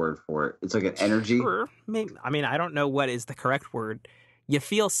correct word for it. It's like an energy. Sure. Maybe, I mean, I don't know what is the correct word. You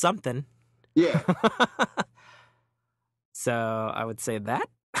feel something. Yeah. So I would say that.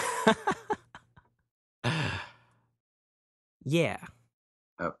 Yeah.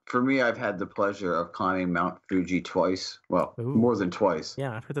 For me, I've had the pleasure of climbing Mount Fuji twice. Well, Ooh. more than twice.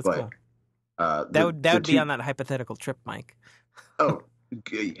 Yeah, I've heard that's But, cool. That would be on that hypothetical trip, Mike. Oh,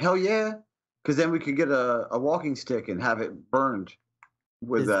 hell yeah! Because then we could get a walking stick and have it burned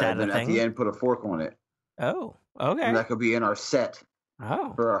with, Is that a then at the thing? end put a fork on it, Oh, and okay. that could be in our set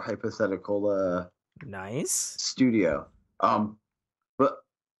Oh, for our hypothetical nice. studio.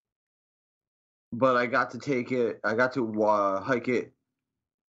 But I got to take it. I got to hike it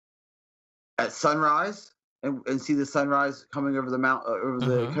at sunrise and see the sunrise coming over the over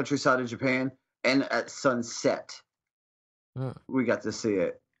the Mhm. countryside of Japan, and at sunset Mm. we got to see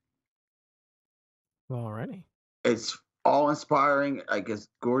it. Alrighty. It's all inspiring. Like, it's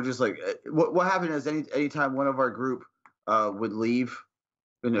gorgeous. Like, what happened is anytime one of our group would leave,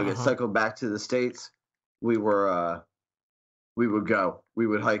 you know, get cycled back to the States, we would go. We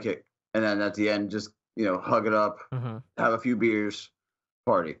would hike it, and then at the end, just, you know, hug it up, have a few beers,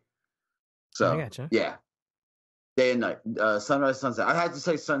 party. So I gotcha. yeah, day and night, sunrise, sunset. I had to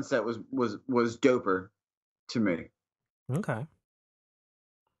say sunset was doper to me. Okay.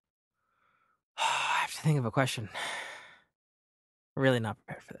 I have to think of a question. Really not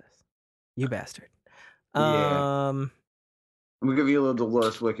prepared for this. You bastard. Yeah. I'm gonna give you a little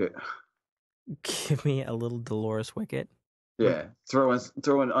Dolores Wicket. Give me a little Dolores Wicket. Yeah, throwing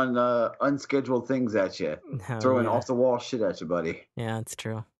unscheduled things at you, throwing off the wall shit at you, buddy. Yeah, that's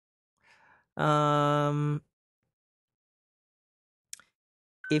true.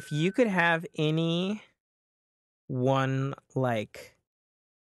 If you could have any one like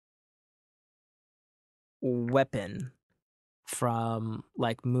weapon from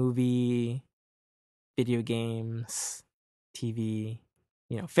like movie, video games, TV,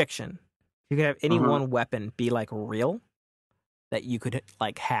 you know, fiction. If you could have any one weapon be like real that you could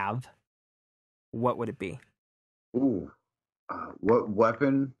like have, what would it be? Ooh, what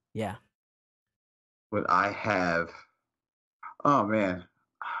weapon? Yeah. Would I have? Oh man.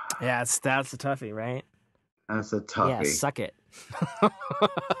 Yeah, that's a toughie, right? That's a toughie. Yeah, suck it.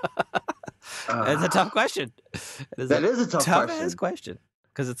 It's a tough question. That is a tough tough question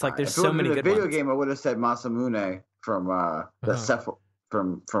because it's like there's so many good video ones. game, I would have said Masamune from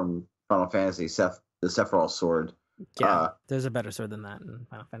from Final Fantasy, the Sephiroth sword. Yeah, there's a better sword than that in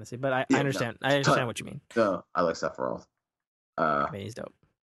Final Fantasy, but I understand. I understand what you mean. No, I like Sephiroth. I mean, he's dope.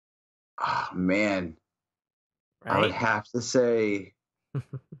 Oh man, Right? I would have to say.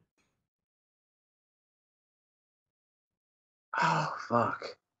 Oh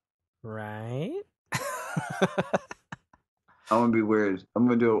fuck. Right? I'm gonna be weird. I'm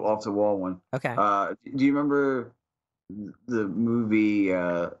gonna do an off the wall one. Okay. Do you remember the movie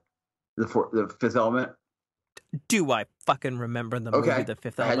the Fifth Element? Do I fucking remember the movie The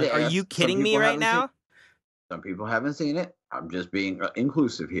Fifth Element? Are you kidding me right now? Some people haven't seen it. I'm just being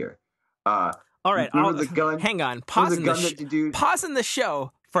inclusive here. All right, the gun? Hang on. Pausing the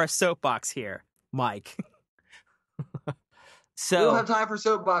show for a soapbox here, Mike. So we don't have time for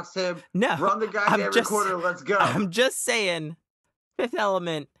soapbox, Tim. No, run the goddamn recorder. Let's go. I'm just saying, Fifth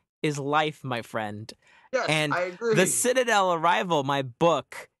Element is life, my friend. Yes, and I agree. The Citadel Arrival, my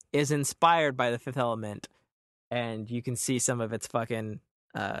book, is inspired by the Fifth Element, and you can see some of its fucking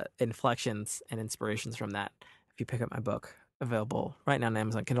inflections and inspirations from that if you pick up my book. Available right now on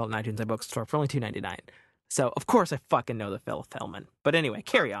Amazon Kindle and iTunes iBookstore for only $2.99. So of course I fucking know the Fifth Element. But anyway,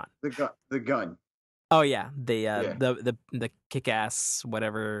 carry on. The gun. Oh yeah, the kick-ass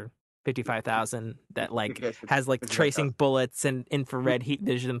whatever 55,000 that like has like tracing bullets and infrared heat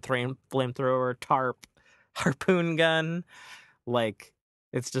vision flamethrower, harpoon gun. Like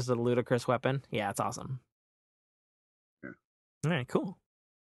it's just a ludicrous weapon. Yeah, it's awesome. Yeah. All right, cool.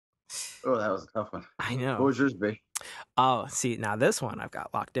 Oh, that was a tough one. I know. What would yours be? Oh, see, now this one I've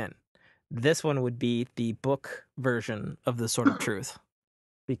got locked in. This one would be the book version of The Sword of Truth.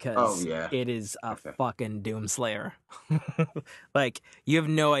 Because it is a fucking doomslayer. Like, you have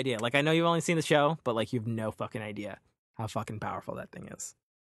no idea. Like, I know you've only seen the show, but, like, you have no fucking idea how fucking powerful that thing is.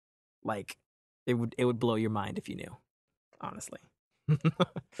 Like, it would blow your mind if you knew, honestly.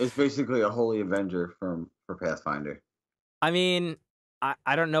 It's basically a holy avenger for Pathfinder. I mean,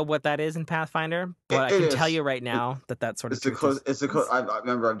 I don't know what that is in Pathfinder, but I can tell you right now that sort of truth is... I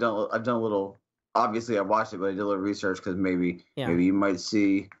remember I've done a little... Obviously, I watched it, but I did a little research because maybe you might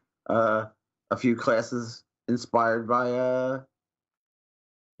see a few classes inspired by.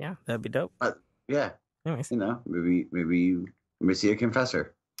 Yeah, that'd be dope. Yeah. Anyways, maybe you may see a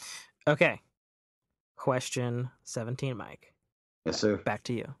confessor. Okay. Question 17, Mike. Yes, sir. Back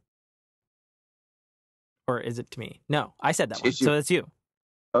to you. Or is it to me? No, I said that one, so it's you.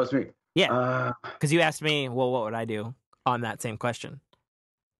 Oh, it's me. Yeah. Because you asked me, well, what would I do on that same question?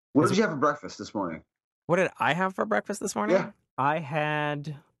 What did you have for breakfast this morning? What did I have for breakfast this morning? Yeah. I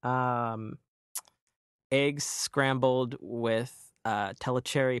had eggs scrambled with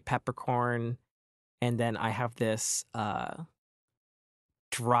telecherry peppercorn, and then I have this dry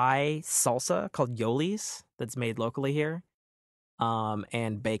salsa called Yoli's that's made locally here,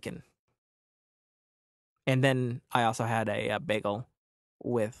 and bacon. And then I also had a bagel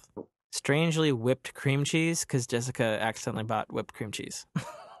with strangely whipped cream cheese because Jessica accidentally bought whipped cream cheese.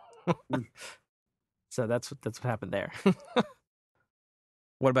 So that's what happened there.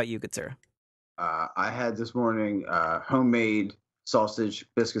 What about you, good sir? I had this morning homemade sausage,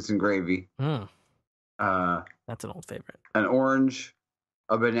 biscuits, and gravy. That's an old favorite. An orange,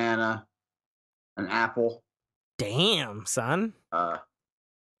 a banana, an apple. Damn, son. That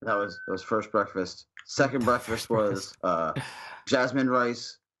was first breakfast. Second breakfast was jasmine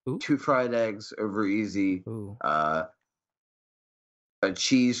rice, 2 fried eggs over easy, a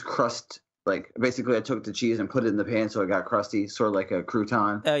cheese crust. Like basically, I took the cheese and put it in the pan so it got crusty, sort of like a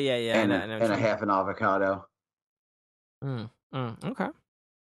crouton. Oh yeah, and a half an avocado. Okay.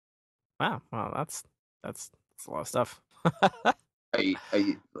 Wow. Well, that's a lot of stuff. I eat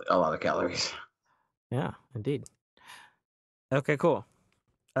a lot of calories. Yeah, indeed. Okay, cool.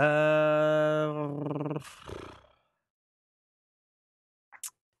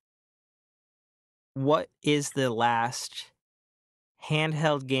 What is the last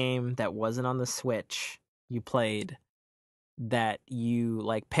handheld game that wasn't on the Switch you played that you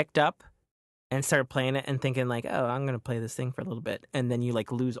like picked up and started playing it and thinking like, oh, I'm gonna play this thing for a little bit, and then you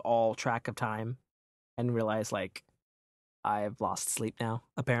like lose all track of time and realize like I've lost sleep now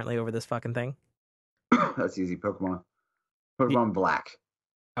apparently over this fucking thing? That's easy. Pokemon Black.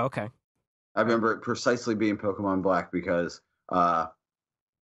 Okay. I remember it precisely being Pokemon Black because I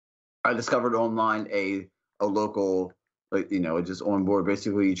discovered online a local, like, just on board.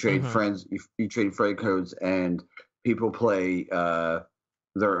 Basically, you trade friends, you trade friend codes, and people play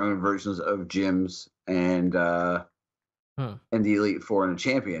their own versions of gyms and the Elite Four and a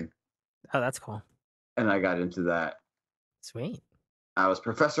champion. Oh, that's cool. And I got into that. Sweet. I was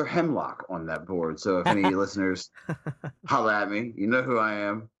Professor Hemlock on that board. So if any listeners holla at me, you know who I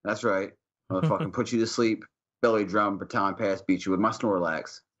am. That's right. I'll fucking put you to sleep, belly drum, baton pass, beat you with my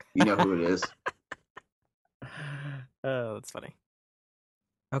Snorlax. You know who it is. Oh, that's funny.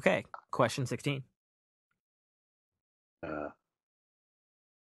 Okay, question 16.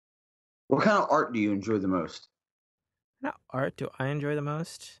 What kind of art do you enjoy the most? What art do I enjoy the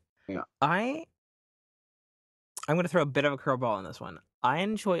most? Yeah. I'm going to throw a bit of a curveball in this one. I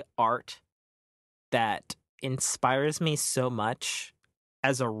enjoy art that inspires me so much.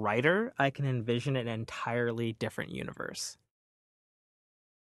 As a writer, I can envision an entirely different universe.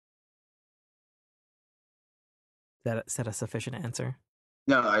 Is that a sufficient answer?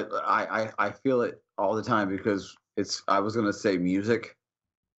 No, I feel it all the time because I was gonna say music.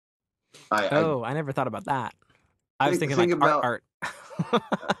 I never thought about that. I was thinking like about art.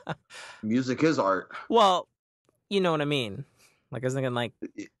 Music is art. Well, you know what I mean. Like I was thinking like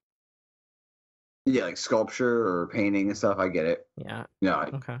like sculpture or painting and stuff. I get it. Yeah. No,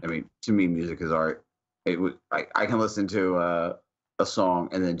 okay. I mean, to me, music is art. I can listen to a song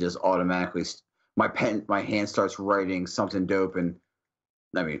and then just automatically my hand starts writing something dope, and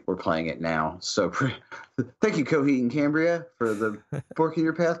I mean, we're playing it now. So thank you, Coheed and Cambria, for the Fork in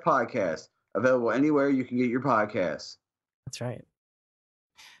Your Path podcast. Available anywhere you can get your podcasts. That's right.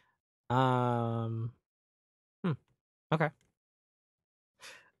 Okay.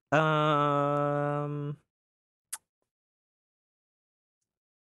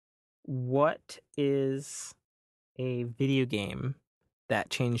 What is a video game that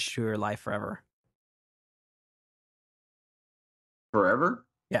changed your life forever? Forever?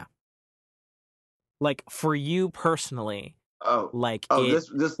 Yeah. Like for you personally. It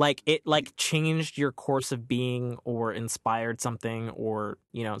changed your course of being or inspired something or,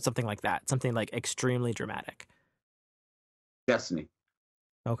 something like that. Something like extremely dramatic. Destiny.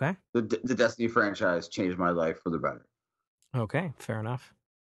 Okay. The Destiny franchise changed my life for the better. Okay, fair enough.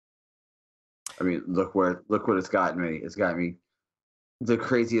 I mean, look what it's gotten me. It's got me the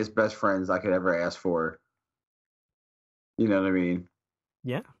craziest best friends I could ever ask for. You know what I mean?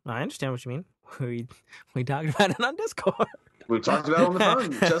 Yeah, I understand what you mean. We talked about it on Discord. We talked about it on the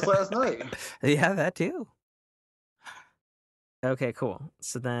phone just last night. Yeah, that too. Okay, cool.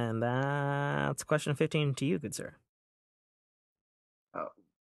 So then that's question 15 to you, good sir.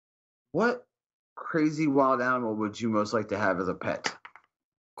 What crazy wild animal would you most like to have as a pet?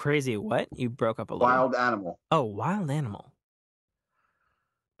 Crazy what? You broke up a little. Wild animal. Oh, wild animal.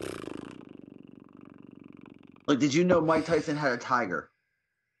 Like, did you know Mike Tyson had a tiger?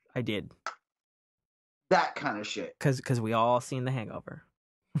 I did. That kind of shit. Because we all seen The Hangover.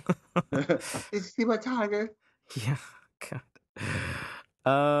 Did you see my tiger? Yeah. God.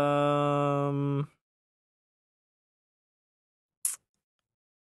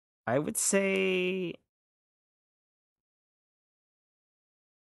 I would say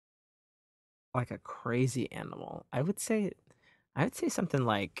like a crazy animal. I would say something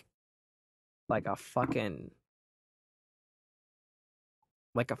like a fucking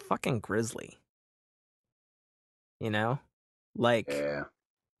grizzly. Like yeah.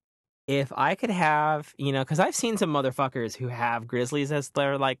 If I could have, because I've seen some motherfuckers who have grizzlies as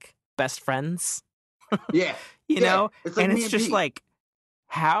their like best friends. Yeah. Know, it's like and it's just Pete. like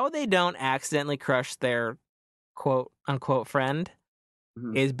how they don't accidentally crush their quote unquote friend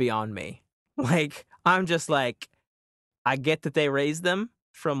is beyond me. Like I'm just like, I get that they raised them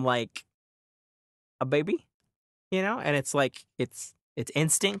from like a baby, and it's like it's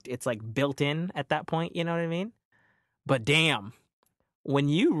instinct. It's like built in at that point. You know what I mean? But damn, when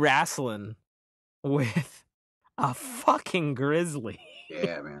you wrestling with a fucking grizzly,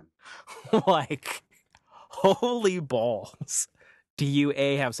 yeah, man, like holy balls. Do you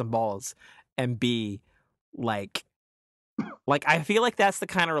A, have some balls, and B, like I feel like that's the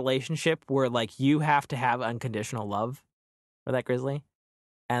kind of relationship where like you have to have unconditional love for that grizzly,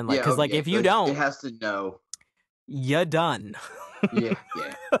 and like because if you don't, it has to know you're done. Yeah.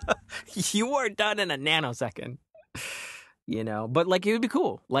 You are done in a nanosecond. But like it would be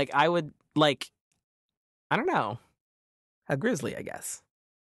cool. Like I would like, I don't know, a grizzly, I guess.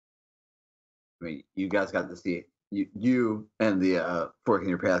 I mean, you guys got to see you and the Fork in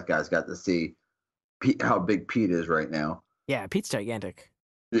Your Path guys got to see Pete, how big Pete is right now. Yeah, Pete's gigantic.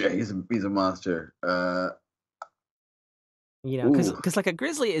 Yeah, he's a monster. Because like a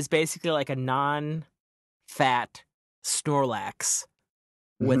grizzly is basically like a non-fat Snorlax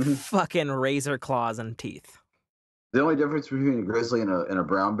with fucking razor claws and teeth. The only difference between a grizzly and a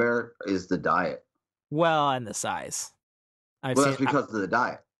brown bear is the diet. Well, and the size. That's because of the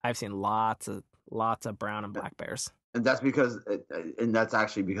diet. I've seen lots of brown and black bears. And that's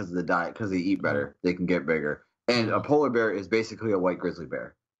actually because of the diet, because they eat better. They can get bigger. And a polar bear is basically a white grizzly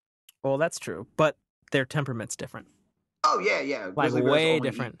bear. Well, that's true, but their temperament's different. Oh, yeah. Like, grizzly bears way only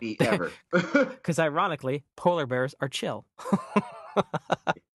different. Eat meat ever. Because ironically, polar bears are chill.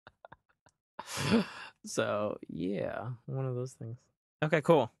 So, yeah, one of those things. Okay,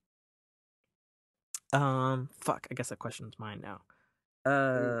 cool. Fuck, I guess that question's mine now.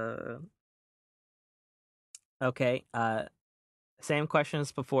 Okay, same question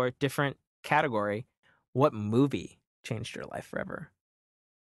as before, different category. What movie changed your life forever?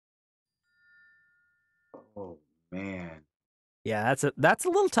 Oh, man. Yeah, that's a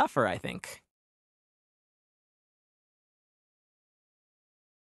little tougher, I think.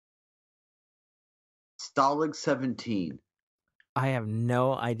 Stalag 17. I have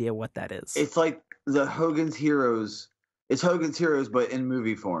no idea what that is. It's like the Hogan's Heroes. It's Hogan's Heroes, but in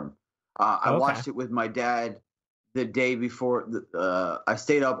movie form. I watched it with my dad the day before. I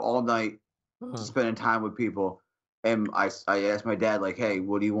stayed up all night spending time with people. And I asked my dad, like, hey,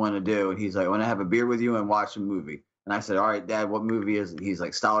 what do you want to do? And he's like, I want to have a beer with you and watch a movie. And I said, all right, Dad, what movie is it? He's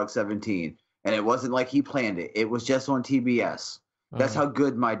like, Stalag 17. And it wasn't like he planned it. It was just on TBS. That's how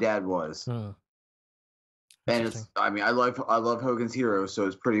good my dad was. And I love Hogan's Heroes, so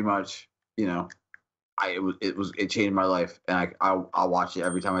it's pretty much, it changed my life, and I'll watch it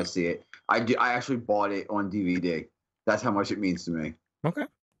every time I see it. I actually bought it on DVD. That's how much it means to me. Okay.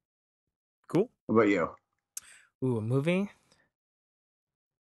 Cool. What about you? Ooh, a movie?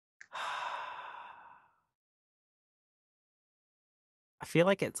 I feel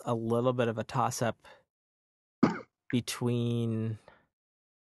like it's a little bit of a toss-up between...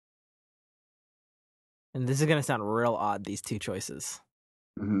 And this is going to sound real odd, these two choices.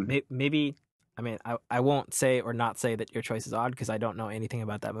 Maybe, I won't say or not say that your choice is odd because I don't know anything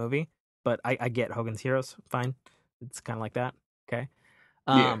about that movie. But I get Hogan's Heroes, fine. It's kind of like that, okay?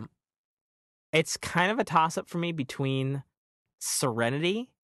 Yeah. It's kind of a toss-up for me between Serenity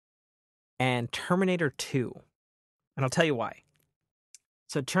and Terminator 2. And I'll tell you why.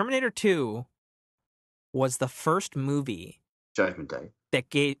 So Terminator 2 was the first movie... Judgment Day. That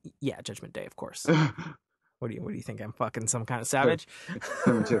gave... Yeah, Judgment Day, of course. What do you think? I'm fucking some kind of savage?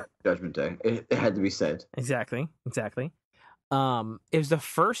 Judgment Day. It had to be said. Exactly. It was the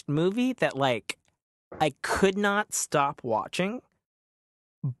first movie that, like, I could not stop watching,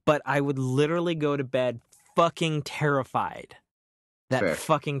 but I would literally go to bed fucking terrified that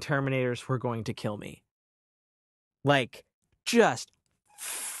fucking Terminators were going to kill me. Like, just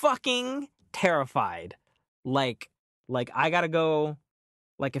fucking terrified. Like I gotta go.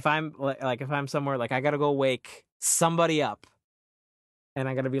 Like if I'm somewhere, like I gotta go wake somebody up, and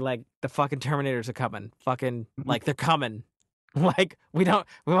I gotta be like, the fucking Terminators are coming. Fucking like they're coming. Like we don't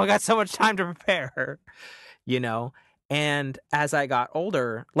got so much time to prepare, And as I got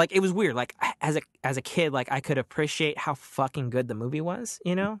older, like it was weird. Like as a kid, like I could appreciate how fucking good the movie was.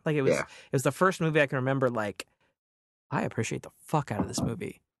 Like it was the first movie I can remember. Like I appreciate the fuck out of this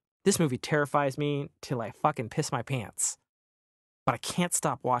movie. This movie terrifies me till I fucking piss my pants. But I can't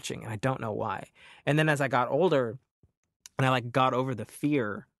stop watching, and I don't know why. And then as I got older, and I like got over the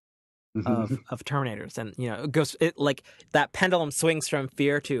fear of Terminators, and it like that pendulum swings from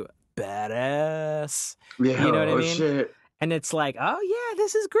fear to badass. Yeah, you know what I mean? Shit. And it's like, oh yeah,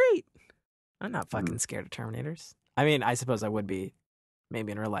 this is great. I'm not fucking scared of Terminators. I mean, I suppose I would be,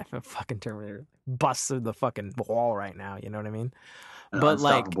 maybe in real life, if a fucking Terminator busts through the fucking wall right now. You know what I mean? An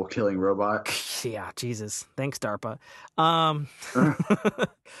unstoppable killing robot. Yeah, Jesus. Thanks, DARPA.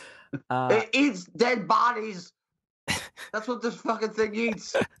 It eats dead bodies. That's what this fucking thing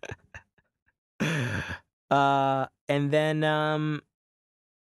eats. And then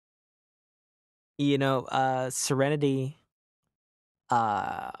Serenity.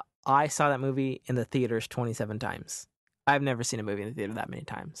 I saw that movie in the theaters 27 times. I've never seen a movie in the theater that many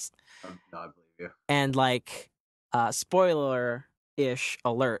times. No, I believe you. And like, spoiler-ish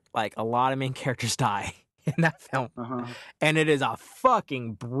alert, like a lot of main characters die in that film. And it is a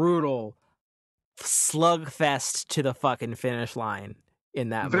fucking brutal slugfest to the fucking finish line in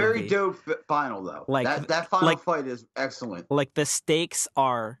that movie. Very dope final, though. Like that final fight is excellent. Like the stakes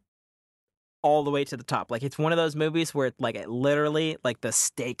are all the way to the top. Like it's one of those movies where it literally, like the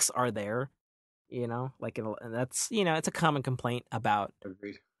stakes are there, like and that's, it's a common complaint about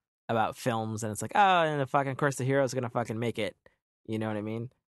films, and it's like, oh, and of course the hero's gonna fucking make it. You know what I mean?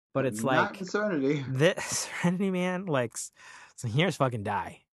 But it's not like Serenity. This Serenity, man, like some heroes fucking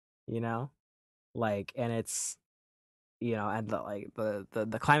die, Like, and it's and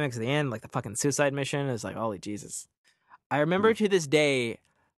the climax at the end, like the fucking suicide mission is like, holy Jesus. I remember to this day,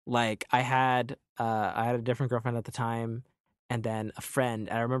 like I had a different girlfriend at the time, and then a friend,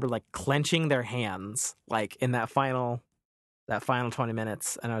 and I remember like clenching their hands like in that final 20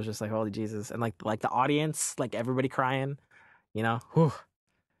 minutes, and I was just like, holy Jesus. And like the audience, like everybody crying, whew,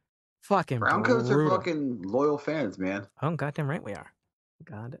 fucking Browncoats are brutal. fucking loyal fans, man. Oh, goddamn right we are.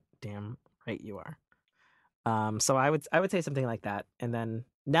 Goddamn right you are. So I would say something like that. And then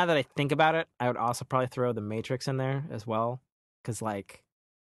now that I think about it, I would also probably throw the Matrix in there as well, because like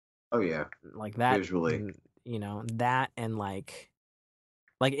Oh yeah, like that visually, that, and like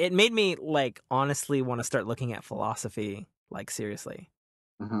it made me like honestly want to start looking at philosophy like seriously.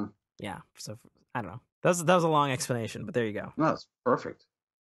 mm-hmm. Yeah. So I don't know. That was a long explanation, but there you go. No, it's perfect.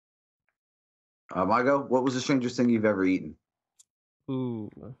 Margo, what was the strangest thing you've ever eaten? Ooh.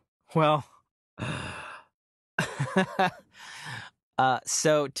 Well.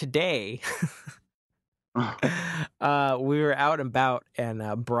 So today, we were out and about,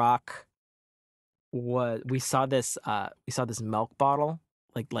 and Brock we saw this milk bottle,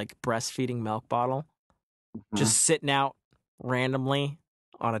 like breastfeeding milk bottle, just sitting out randomly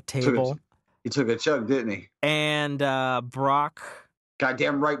on a table. He took a chug, didn't he? And Brock.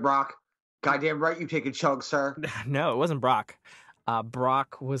 Goddamn right, Brock. Goddamn right, you take a chug, sir. No, it wasn't Brock.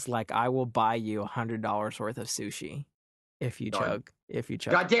 Brock was like, "I will buy you $100 worth of sushi if you chug."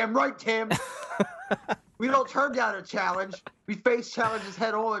 Goddamn right, Tim. We don't turn down a challenge. We face challenges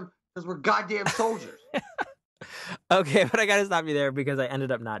head on because we're goddamn soldiers. Okay, but I gotta stop you there because I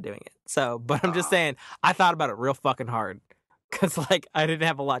ended up not doing it. So, but I'm just saying, I thought about it real fucking hard because like I didn't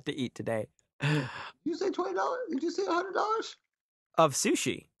have a lot to eat today. You say $20? Did you say $100 of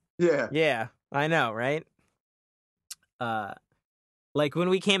sushi? Yeah, I know, right? Like when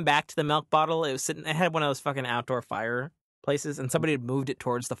we came back to the milk bottle, it had one of those fucking outdoor fire places, and somebody had moved it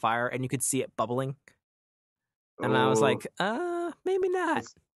towards the fire, and you could see it bubbling. And I was like, maybe not.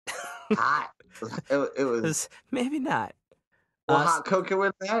 It's hot. It was maybe not. Hot cocoa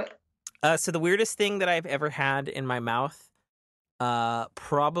with that? So the weirdest thing that I've ever had in my mouth,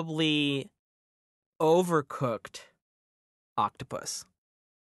 probably overcooked octopus.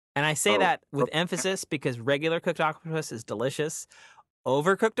 And I say that with emphasis because regular cooked octopus is delicious.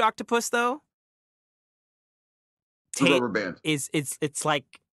 Overcooked octopus, though, Rubber band. It's like,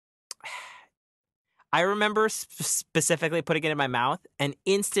 I remember specifically putting it in my mouth, and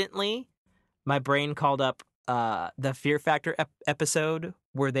instantly my brain called up the Fear Factor episode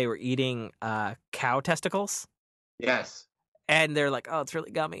where they were eating cow testicles. Yes. And they're like, "Oh, it's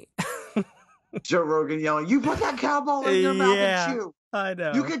really gummy." Joe Rogan yelling, "You put that cow ball in your mouth and chew. I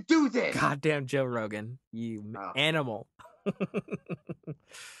know. You can do this." Goddamn Joe Rogan, you animal.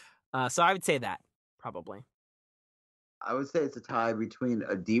 So I would say that, probably. I would say it's a tie between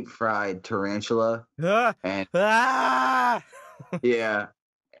a deep fried tarantula and yeah,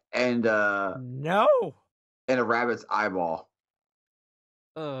 and no, and a rabbit's eyeball.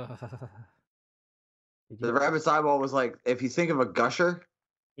 The rabbit's eyeball was like, if you think of a gusher.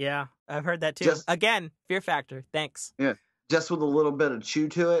 Yeah, I've heard that too. Again, Fear Factor. Thanks. Yeah, just with a little bit of chew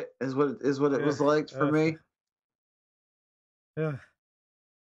to it is what it was like for me. Yeah.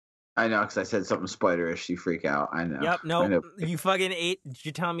 I know, because I said something spiderish. You freak out. I know. Yep. No, you fucking ate. Did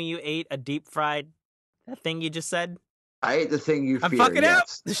you tell me you ate a deep fried thing you just said? I ate the thing you fear. I'm fucking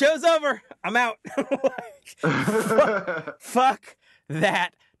out. The show's over. I'm out. Fuck that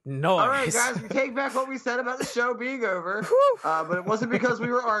noise. All right, guys, we take back what we said about the show being over. But it wasn't because we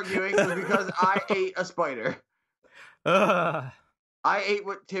were arguing. It was because I ate a spider. I ate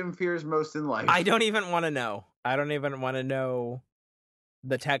what Tim fears most in life. I don't even want to know. I don't even want to know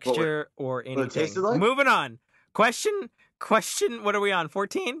the texture or anything. What it tasted like? Moving on. Question. What are we on?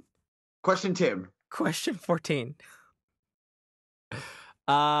 14? Question Tim. Question 14.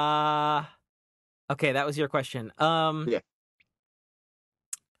 Okay, that was your question. Yeah.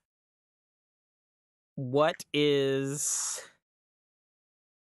 What is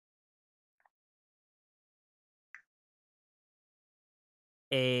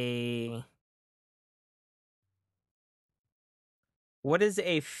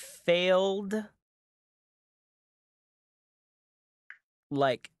a failed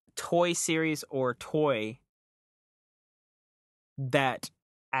like toy series or toy that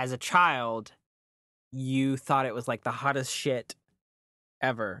as a child you thought it was like the hottest shit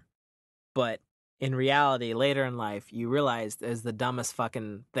ever, but in reality later in life you realized is the dumbest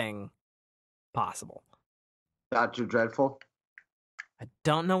fucking thing possible? Dr. Dreadful? I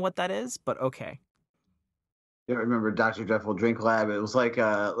don't know what that is, but okay. You don't remember Dr. Dreadful Drink Lab? It was like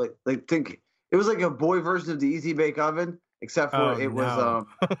think It was like a boy version of the Easy Bake Oven, except for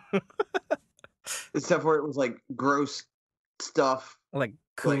except for it was like gross stuff, like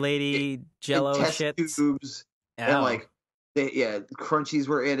Kool-Aid, Jello test shit, tubes, and like crunchies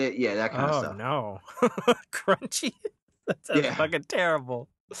were in it. Yeah, that kind of stuff. Oh no, crunchy. That sounds Yeah. fucking terrible.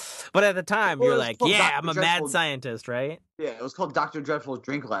 But at the time, Well, you're it was like, called yeah, Dr. I'm a Dreadful. mad scientist, right? Yeah, it was called Dr. Dreadful's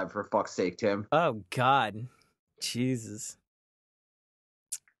Drink Lab, for fuck's sake, Tim. Oh God, Jesus,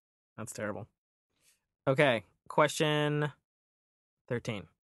 that's terrible. Okay, question 13.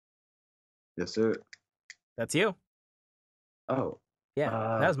 Yes, sir. That's you. Oh. Yeah,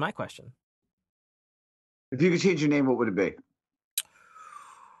 that was my question. If you could change your name, what would it be?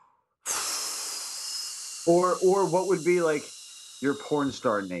 Or what would be like your porn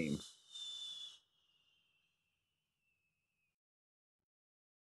star name?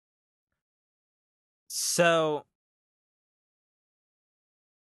 So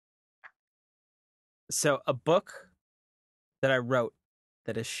a book that I wrote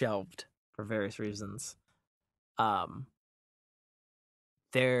that is shelved for various reasons.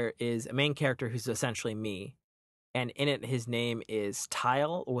 There is a main character who's essentially me, and in it, his name is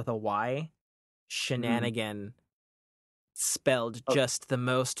Tile with a Y, Shenanigan, spelled just the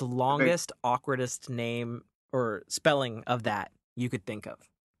most longest, awkwardest name or spelling of that you could think of.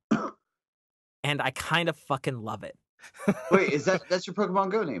 And I kind of fucking love it. Wait, that's your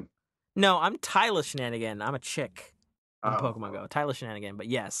Pokemon Go name? No, I'm Tyler Shenanigan. I'm a chick in Pokemon Go. Tyler Shenanigan. But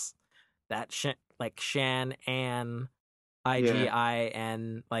yes, that like Shan and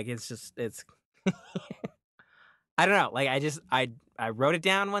IGIN, like it's I don't know. Like I wrote it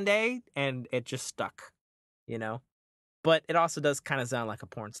down one day and it just stuck, you know? But it also does kind of sound like a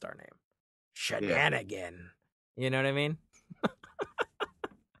porn star name. Shenanigan. You know what I mean?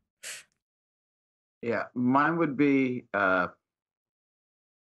 Yeah, mine would be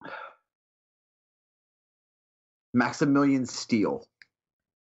Maximilian Steele.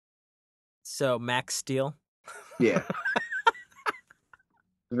 So Max Steel? Yeah.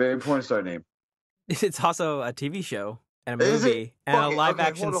 Very porn star name. It's also a TV show and a movie and a live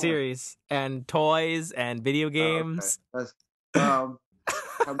action series and toys and video games. How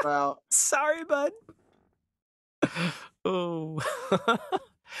about Sorry, bud. Oh.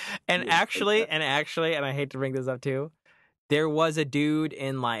 and actually, and I hate to bring this up too, there was a dude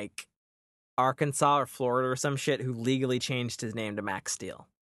in like Arkansas or Florida or some shit who legally changed his name to Max Steel.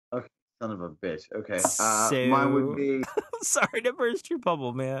 Okay, son of a bitch. Okay. So... Mine would be Sorry to burst your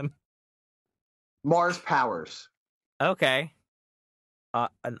bubble, man. Mars Powers. Okay.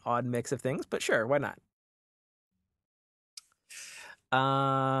 An odd mix of things, but sure, why not?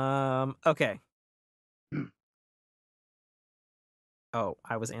 Okay. Oh,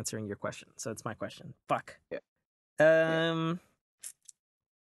 I was answering your question, so it's my question. Fuck. Yeah.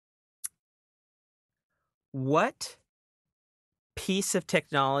 What piece of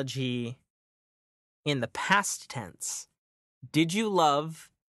technology in the past tense did you love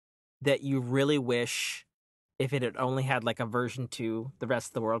that you really wish if it had only had like a version 2, the rest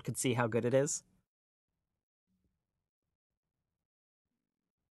of the world could see how good it is?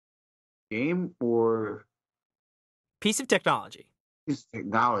 Game or piece of technology? Piece of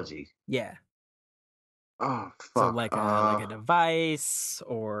technology. Yeah. Oh fuck. So like a device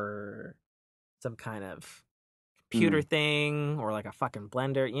or some kind of computer thing or like a fucking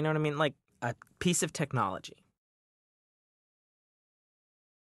blender. You know what I mean? Like a piece of technology.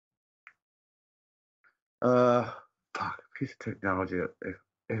 Fuck. Piece of technology. If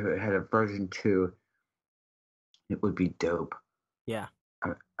it had a version 2, it would be dope. Yeah.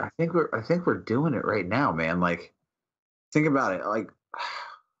 I think we're doing it right now, man. Like, think about it. Like,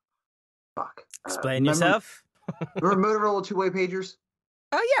 fuck. Explain yourself. Remember Motorola two-way pagers?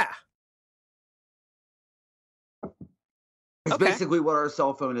 Oh yeah. It's basically what our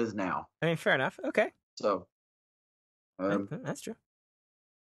cell phone is now. I mean, fair enough. Okay. So, that's true.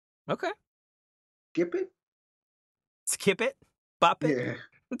 Okay. Skip it. Skip it. Bop it. Yeah.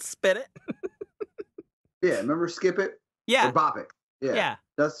 Spit it. Yeah. Remember Skip It? Yeah. Or Bop It. Yeah. Yeah.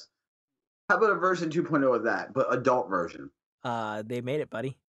 That's. How about a version 2.0 of that, but adult version? They made it,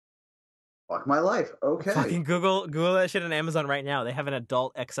 buddy. Fuck my life. Okay. Fucking Google that shit on Amazon right now. They have an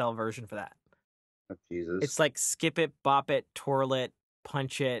adult XL version for that. Oh, Jesus. It's like skip it, bop it, twirl it,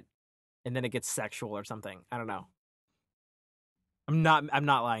 punch it, and then it gets sexual or something. I don't know. I'm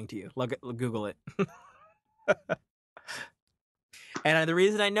not lying to you. Google it. And the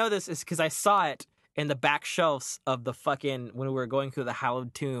reason I know this is because I saw it in the back shelves of the fucking when we were going through the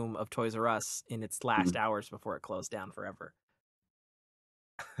hallowed tomb of Toys R Us in its last hours before it closed down forever.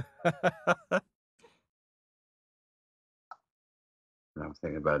 I'm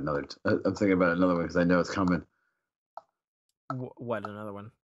thinking about another. I'm thinking about another one because I know it's coming. What, another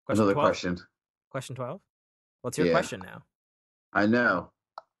one? Question Another 12? question. Question 12? What's your Yeah. question now? I know.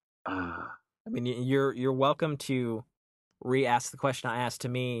 I mean, you're welcome to re-ask the question I asked to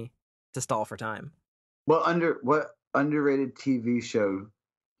me to stall for time. What underrated TV show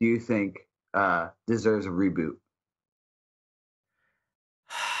do you think deserves a reboot?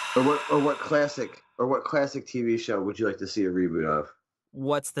 Or what classic TV show would you like to see a reboot of?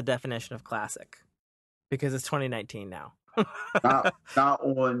 What's the definition of classic? Because it's 2019 now. Not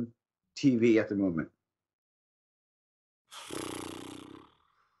on TV at the moment.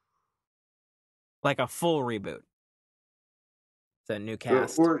 Like a full reboot. So new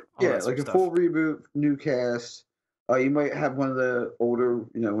cast. Or all yeah, that sort like of a stuff. full reboot, new cast. You might have one of the older,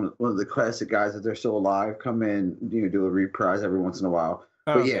 one of the classic guys that they're still alive come in, do a reprise every once in a while.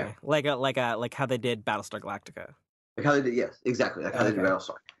 Oh, But okay. yeah, like how they did Battlestar Galactica. like how they did, yes, exactly, like how they did Okay.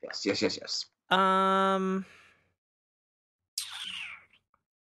 Battlestar. Yes.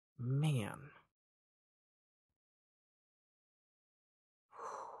 Man.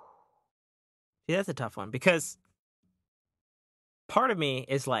 See, that's a tough one because part of me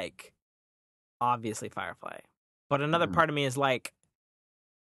is like, obviously Firefly, but another Mhm. part of me is like,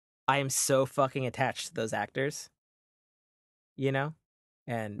 I am so fucking attached to those actors, and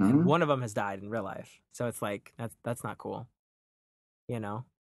Mhm. one of them has died in real life, so it's like that's not cool,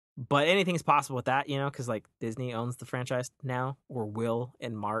 But anything's possible with that, because like Disney owns the franchise now or will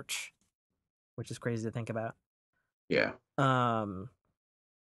in March, which is crazy to think about. Yeah.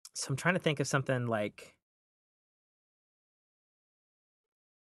 So I'm trying to think of something like,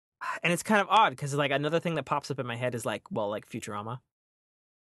 and it's kind of odd because like another thing that pops up in my head is like, well, like Futurama,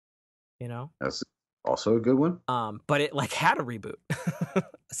 That's also a good one. but it like had a reboot,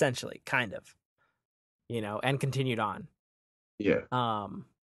 essentially, kind of, and continued on, Yeah.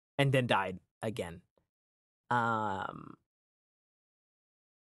 and then died again. Gosh,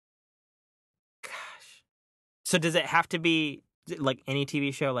 so does it have to be like any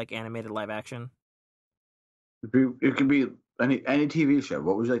TV show, like animated live action? It could be any TV show.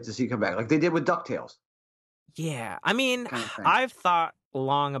 What would you like to see come back? Like they did with DuckTales. Yeah, I mean, Kind of thing. I've thought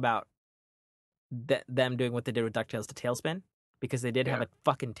long about them doing what they did with DuckTales to Tailspin, because they did have Yeah. a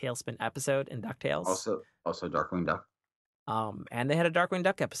fucking Tailspin episode in DuckTales. Also Darkwing Duck. And they had a Darkwing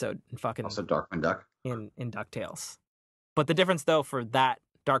Duck episode in fucking Also Darkwing Duck. in DuckTales. But the difference though for that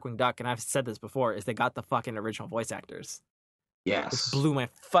Darkwing Duck, and I've said this before, is they got the fucking original voice actors. Yes. Which blew my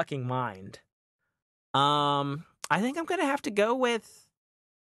fucking mind. I think I'm gonna have to go with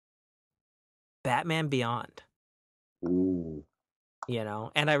Batman Beyond. Ooh.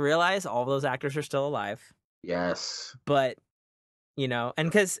 And I realize all those actors are still alive. Yes. But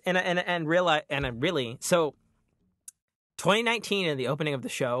and really, so 2019 and the opening of the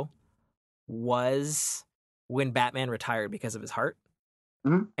show was when Batman retired because of his heart.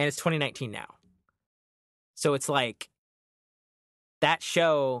 Mm-hmm. And it's 2019 now. So it's like that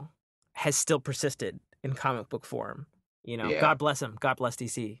show has still persisted in comic book form. Yeah. God bless him. God bless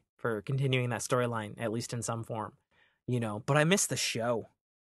DC for continuing that storyline, at least in some form. But I miss the show.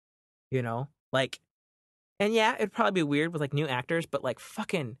 Like, and yeah, it'd probably be weird with like new actors, but like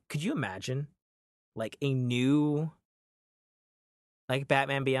fucking, could you imagine like a new like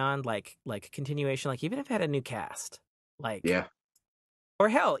Batman Beyond, like continuation, like even if it had a new cast, like, Yeah. or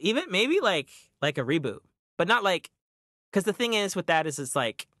hell, even maybe like a reboot, but not like, because the thing is with that is it's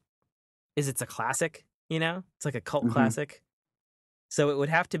like, it's a classic, it's like a cult Mhm. classic, so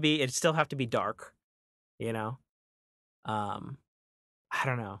it'd still have to be dark, I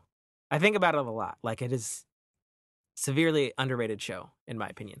don't know. I think about it a lot. Like it is severely underrated show, in my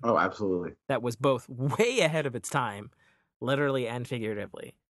opinion. Oh, absolutely. That was both way ahead of its time, literally and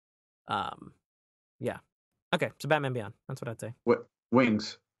figuratively. Yeah. Okay, so Batman Beyond. That's what I'd say. What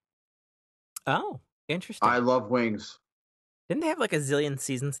Wings? Oh, interesting. I love Wings. Didn't they have like a zillion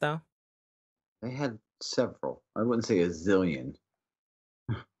seasons though? They had several. I wouldn't say a zillion.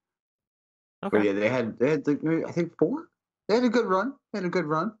 Okay. But yeah, they had like, maybe, I think 4. They had a good run.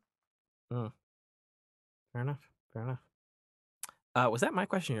 Fair enough. Was that my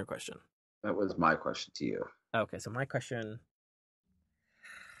question or your question? That was my question to you. Okay, so my question.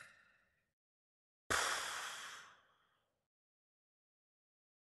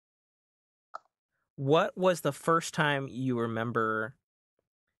 What was the first time you remember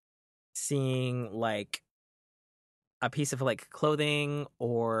seeing like a piece of like clothing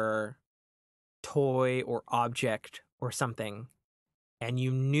or toy or object or something, and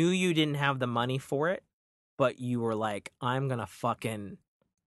you knew you didn't have the money for it, but you were like, I'm gonna fucking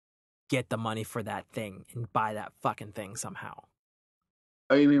get the money for that thing and buy that fucking thing somehow?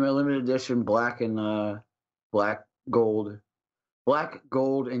 Oh, you mean my limited edition black, gold,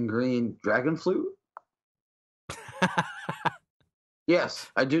 and green dragon flute?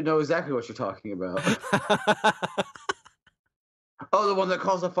 Yes, I do know exactly what you're talking about. Oh, the one that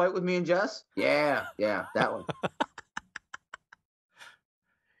caused a fight with me and Jess? Yeah, that one.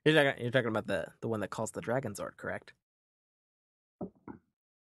 You're talking about the one that calls the Dragon Zord, correct?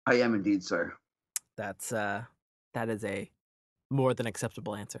 I am indeed, sir. That is a more than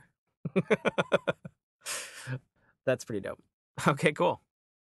acceptable answer. That's pretty dope. Okay, cool.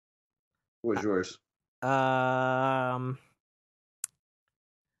 What was yours? The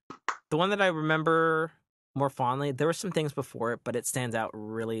one that I remember more fondly, there were some things before it, but it stands out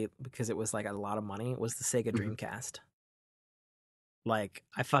really because it was like a lot of money, was the Sega Dreamcast. Like,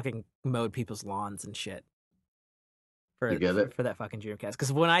 I fucking mowed people's lawns and shit for that fucking Dreamcast.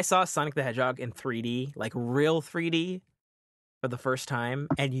 Because when I saw Sonic the Hedgehog in 3D, like real 3D, for the first time,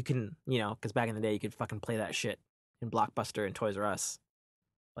 and you can, because back in the day, you could fucking play that shit in Blockbuster and Toys R Us,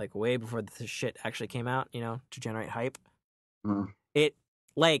 like way before this shit actually came out, to generate hype. It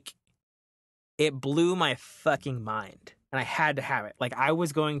blew my fucking mind, and I had to have it. Like, I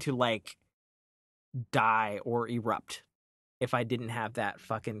was going to like die or erupt if I didn't have that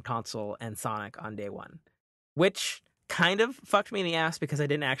fucking console and Sonic on day one, which kind of fucked me in the ass because I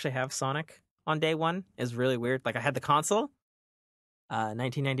didn't actually have Sonic on day one. Is really weird. Like, I had the console,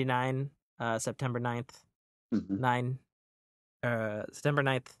 1999, September 9th, September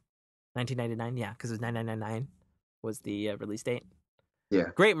 9th, 1999. Yeah, because it was 9999 was the release date. Yeah.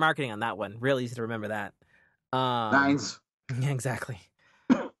 Great marketing on that one. Real easy to remember that. Nines. Yeah, exactly.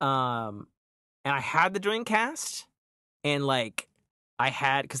 And I had the Dreamcast, and like I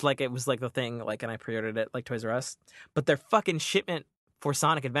had, because like it was like the thing, like, and I pre-ordered it like Toys R Us, but their fucking shipment for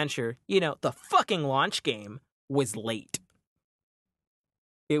Sonic Adventure, the fucking launch game was late.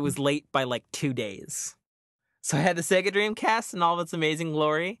 It was late by like 2 days. So I had the Sega Dreamcast and all of its amazing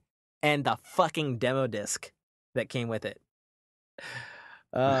glory, and the fucking demo disc that came with it.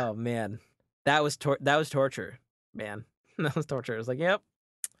 Oh man, that was torture, man. That was torture. It was like, yep,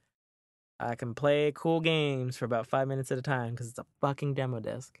 I can play cool games for about 5 minutes at a time because it's a fucking demo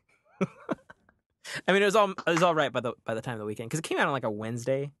disc. I mean, it was all right by the time of the weekend, because it came out on like a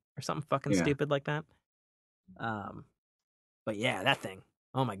Wednesday or something fucking stupid like that. But yeah, that thing.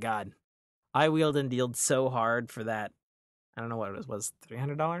 Oh my god, I wheeled and dealed so hard for that. I don't know what it was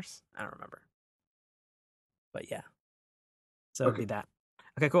 $300? I don't remember. But yeah, so it'd be that.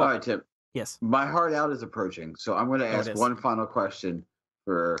 Okay, cool. All right, Tim. Yes. My heart out is approaching, so I'm going to ask one final question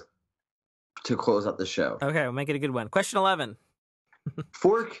to close out the show. Okay, we'll make it a good one. Question 11.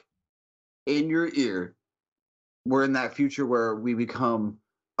 Fork in your ear. We're in that future where we become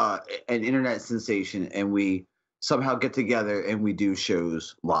an internet sensation, and we somehow get together and we do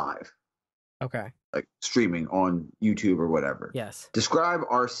shows live. Okay. Like streaming on YouTube or whatever. Yes. Describe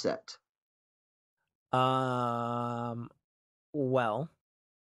our set. Well,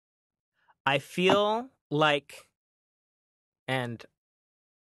 I feel like, and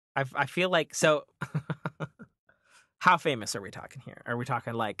I feel like, so how famous are we talking here? Are we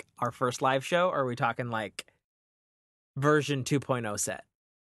talking like our first live show, or are we talking like version 2.0 set?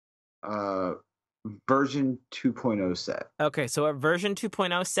 Version 2.0 set. Okay, so a version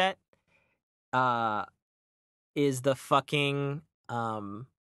 2.0 set is the fucking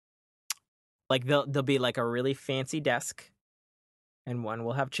like there'll be like a really fancy desk, and one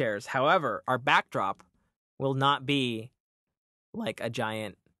will have chairs. However, our backdrop will not be like a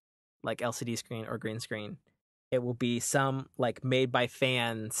giant like LCD screen or green screen. It will be some like made by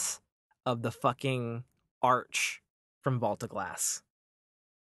fans of the fucking arch from Vault of Glass.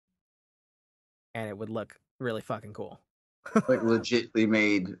 And it would look really fucking cool. Like legitly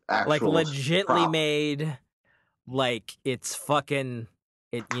made actual like legitly prop. made, like it's fucking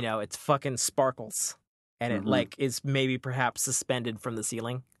it's fucking sparkles, and it like is maybe perhaps suspended from the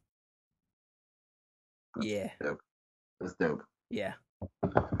ceiling. Yeah. That's dope. Yeah.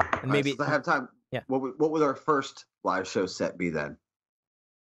 And maybe since I have time. Yeah. What would our first live show set be then?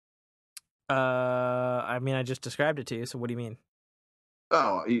 I mean, I just described it to you. So what do you mean?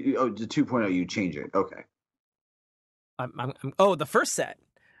 Oh, the 2.0. You change it. Okay. The first set.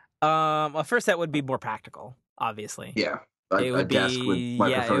 A first set would be more practical, obviously. Yeah. It would be desk with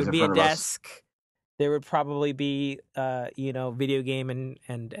microphones it would be in a front of desk. us. There would probably be video game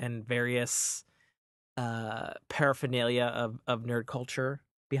and various paraphernalia of nerd culture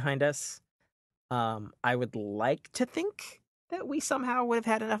behind us. I would like to think that we somehow would have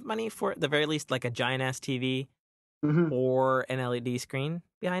had enough money for, at the very least, like a giant ass TV or an LED screen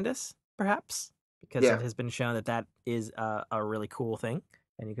behind us, perhaps, because it has been shown that is a really cool thing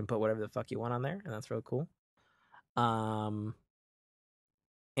and you can put whatever the fuck you want on there, and that's really cool.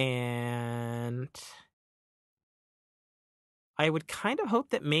 And I would kind of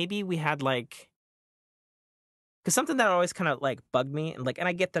hope that maybe we had like, because something that always kind of like bugged me, and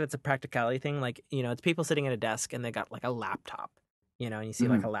I get that it's a practicality thing. Like, it's people sitting at a desk and they got like a laptop, and you see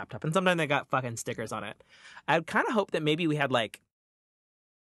like a laptop, and sometimes they got fucking stickers on it. I'd kind of hope that maybe we had like,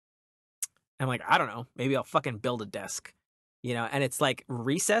 I'm like, I don't know, maybe I'll fucking build a desk, and it's like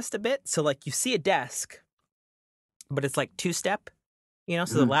recessed a bit. So like you see a desk, but it's like 2-step, so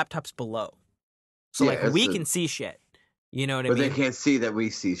the laptop's below. So like we can see shit. You know what I mean? But they can't see that we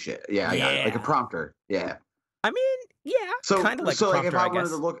see shit. Yeah, I got it. Like a prompter. Yeah. I mean, yeah, so, kind of like so a prompter,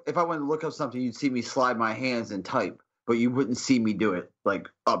 like if I wanted to look up something, you'd see me slide my hands and type, but you wouldn't see me do it like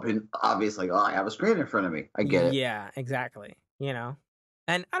up and obvious. Like, I have a screen in front of me. I get it. Yeah, exactly. And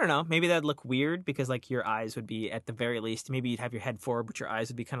I don't know, maybe that'd look weird because like your eyes would be at the very least. Maybe you'd have your head forward, but your eyes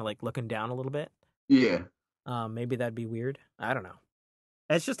would be kind of like looking down a little bit. Yeah. Maybe that'd be weird. I don't know.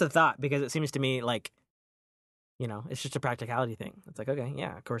 It's just a thought because it seems to me like, it's just a practicality thing. It's like, okay,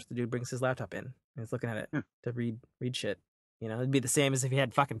 yeah, of course the dude brings his laptop in and he's looking at it to read shit. It'd be the same as if he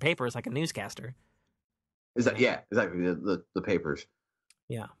had fucking papers like a newscaster. Yeah, exactly. The papers.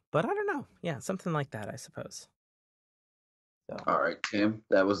 Yeah, but I don't know. Yeah, something like that, I suppose. So. All right, Tim.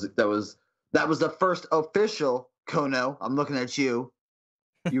 That was the first official Kono. I'm looking at you.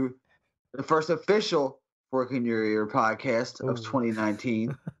 You, the first official Fork in Your Ear podcast of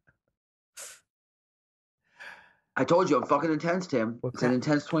 2019. I told you I'm fucking intense, Tim. It's an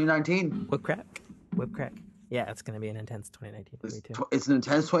intense 2019. Whip crack. Yeah, it's going to be an intense 2019 for me too. It's an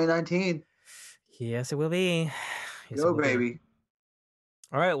intense 2019. Yes, it will be. Go, baby.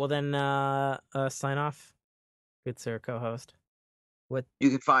 All right, well then, sign off. Good sir, co-host. What? You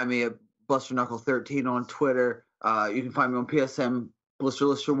can find me at BusterKnuckle13 on Twitter. You can find me on PSM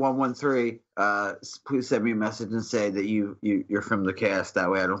Blister113. Please send me a message and say that you're from the cast. That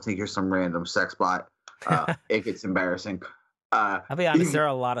way I don't think you're some random sex bot. It gets embarrassing. I'll be honest, there are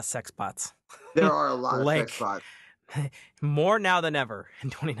a lot of sex bots. There are a lot of sex bots. More now than ever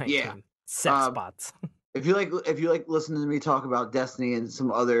in 2019. Yeah. Sex bots. If you like listening to me talk about Destiny and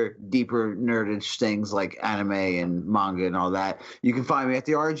some other deeper nerdish things like anime and manga and all that, you can find me at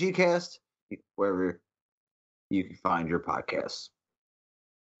the RNG Cast, wherever you can find your podcasts.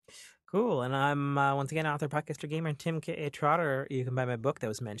 Cool. And I'm, once again, author, podcaster, gamer, Tim K.A. Trotter. You can buy my book that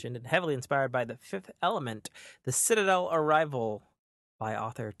was mentioned and heavily inspired by The Fifth Element, The Citadel Arrival by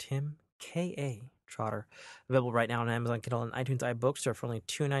author Tim K.A. Trotter. Available right now on Amazon Kindle and iTunes iBookstore for only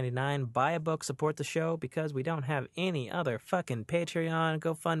 $2.99. Buy a book, support the show because we don't have any other fucking Patreon,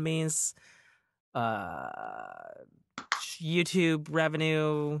 GoFundMes, YouTube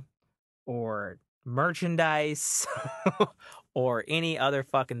revenue, or merchandise, or any other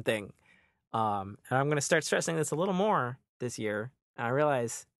fucking thing. And I'm going to start stressing this a little more this year. And I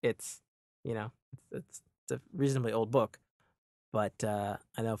realize it's a reasonably old book, but I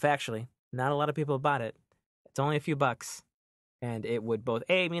know factually not a lot of people have bought it. It's only a few bucks, and it would both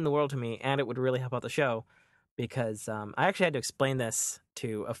mean the world to me, and it would really help out the show because I actually had to explain this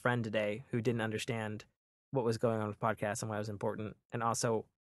to a friend today who didn't understand what was going on with podcasts and why it was important, and also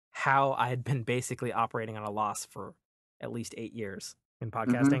how I had been basically operating on a loss for at least 8 years in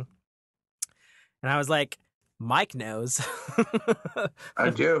podcasting. And I was like, Mike knows. I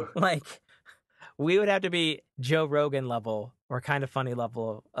do. Like, we would have to be Joe Rogan level or Kind of Funny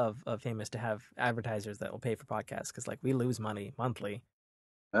level of famous to have advertisers that will pay for podcasts because, like, we lose money monthly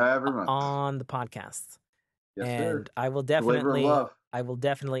every month on the podcasts. Yes, and sir. I will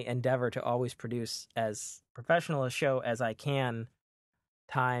definitely endeavor to always produce as professional a show as I can,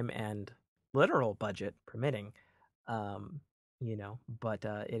 time and literal budget permitting. But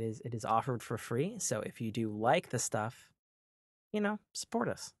it is offered for free. So if you do like the stuff, support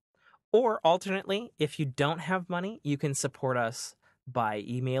us. Or alternately, if you don't have money, you can support us by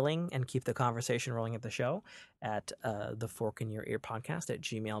emailing and keep the conversation rolling at the show at the Fork in Your Ear podcast at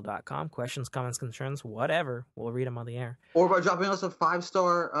gmail.com. Questions, comments, concerns, whatever. We'll read them on the air. Or by dropping us a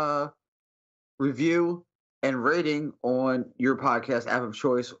 5-star review and rating on your podcast app of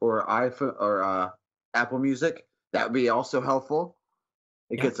choice or iPhone or Apple Music. That would be also helpful.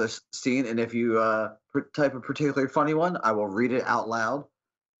 It gets us seen. And if you type a particularly funny one, I will read it out loud.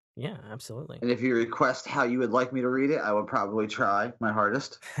 Yeah, absolutely. And if you request how you would like me to read it, I will probably try my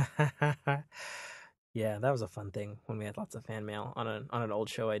hardest. Yeah, that was a fun thing when we had lots of fan mail on an old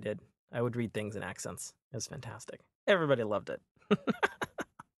show I did. I would read things in accents. It was fantastic. Everybody loved it.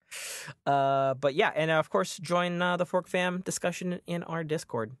 But yeah, and of course, join the Fork Fam discussion in our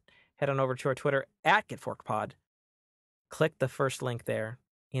Discord. Head on over to our Twitter at GetForkPod. Click the first link there.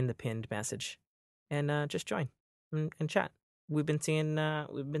 in the pinned message, and just join and chat. We've been seeing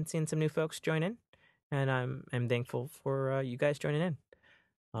some new folks join in, and I'm thankful for you guys joining in.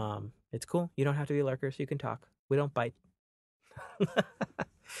 It's cool. You don't have to be lurkers. You can talk. We don't bite.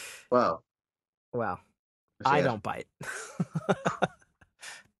 Wow. Wow. Yeah. I don't bite.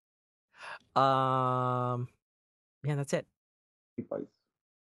 Yeah, that's it. He bites.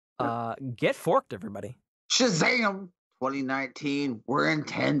 Get forked, everybody. Shazam! 2019. We're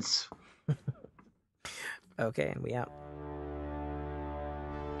intense. Okay, and we out.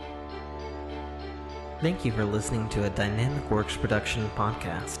 Thank you for listening to a Dynamic Works production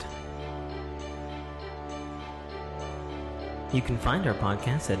podcast. You can find our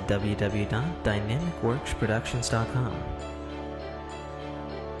podcast at www.dynamicworksproductions.com.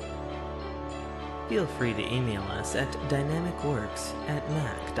 Feel free to email us at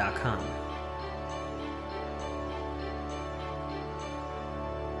dynamicworks@mac.com.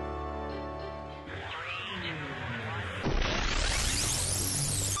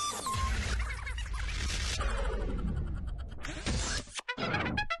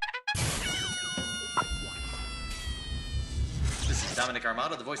 This is Dominic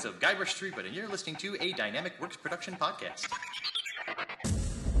Armato, the voice of Guybrush Threepwood, and you're listening to a Dynamic Works production podcast.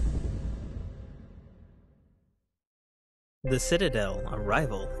 The Citadel,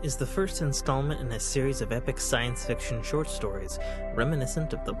 Arrival, is the first installment in a series of epic science fiction short stories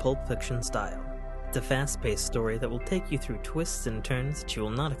reminiscent of the Pulp Fiction style. It's a fast-paced story that will take you through twists and turns that you will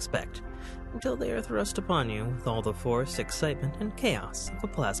not expect, until they are thrust upon you with all the force, excitement, and chaos of a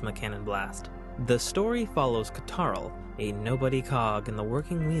plasma cannon blast. The story follows Katarl, a nobody cog in the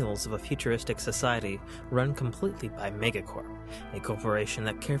working wheels of a futuristic society run completely by Megacorp, a corporation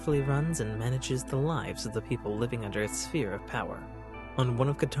that carefully runs and manages the lives of the people living under its sphere of power. On one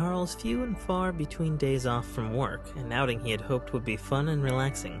of Katarl's few and far between days off from work, an outing he had hoped would be fun and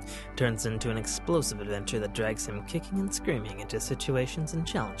relaxing turns into an explosive adventure that drags him kicking and screaming into situations and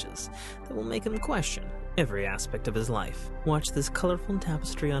challenges that will make him question every aspect of his life. Watch this colorful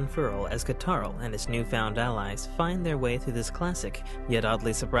tapestry unfurl as Katarl and his newfound allies find their way through this classic, yet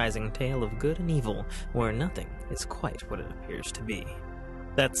oddly surprising tale of good and evil, where nothing is quite what it appears to be.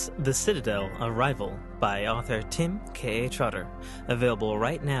 That's The Citadel, Arrival by author Tim K. Trotter, available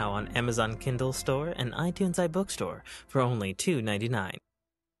right now on Amazon Kindle Store and iTunes iBookstore for only $2.99.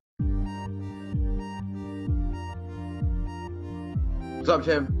 What's up,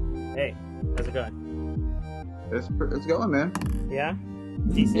 Tim? Hey, how's it going? It's going, man. Yeah?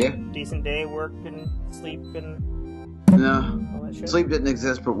 Decent day, work and sleep and No. all that shit? Sleep didn't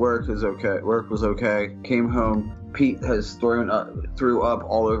exist, but work was okay. Work was okay. Came home. Pete has threw up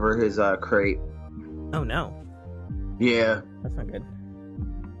all over his crate. Oh no. Yeah. That's not good.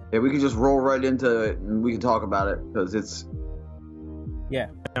 Yeah, we can just roll right into it and we can talk about it because it's Yeah,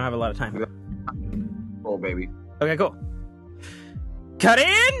 I don't have a lot of time. roll, baby. Okay, cool. Cut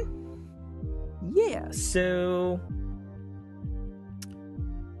in! Yeah, so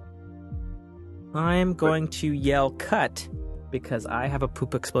I'm going to yell cut because I have a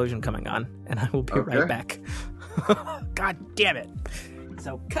poop explosion coming on, and I will be right back. God damn it.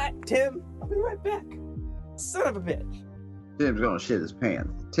 So cut, Tim. I'll be right back. Son of a bitch. Tim's gonna shit his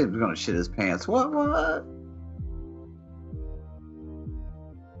pants. What?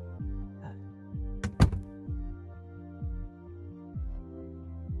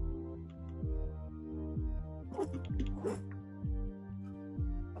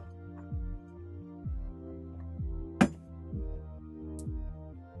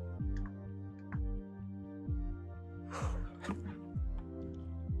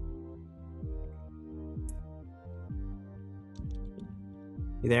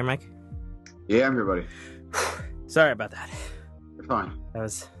 You there, Mike? Yeah, I'm here, buddy. Sorry about that. You're fine. That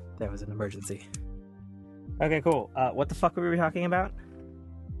was an emergency. Okay, cool. What the fuck were we talking about?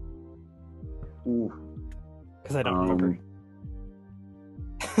 Ooh. Because I don't remember.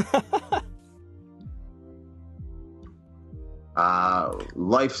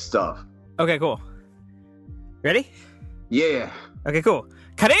 Life stuff. Okay, cool. Ready? Yeah. Okay, cool.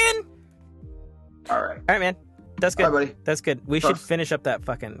 Cut in! All right. All right, man. That's good. All right, buddy. That's good. We should Trust. finish up that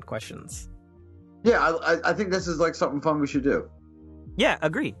fucking questions. Yeah, I think this is like something fun we should do. Yeah,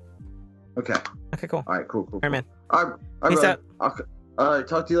 agreed. Okay. Okay, cool. All right, cool. All right, man. All right, Peace brother. All right,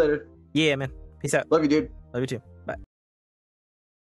 talk to you later. Yeah, man. Peace out. Love you, dude. Love you too.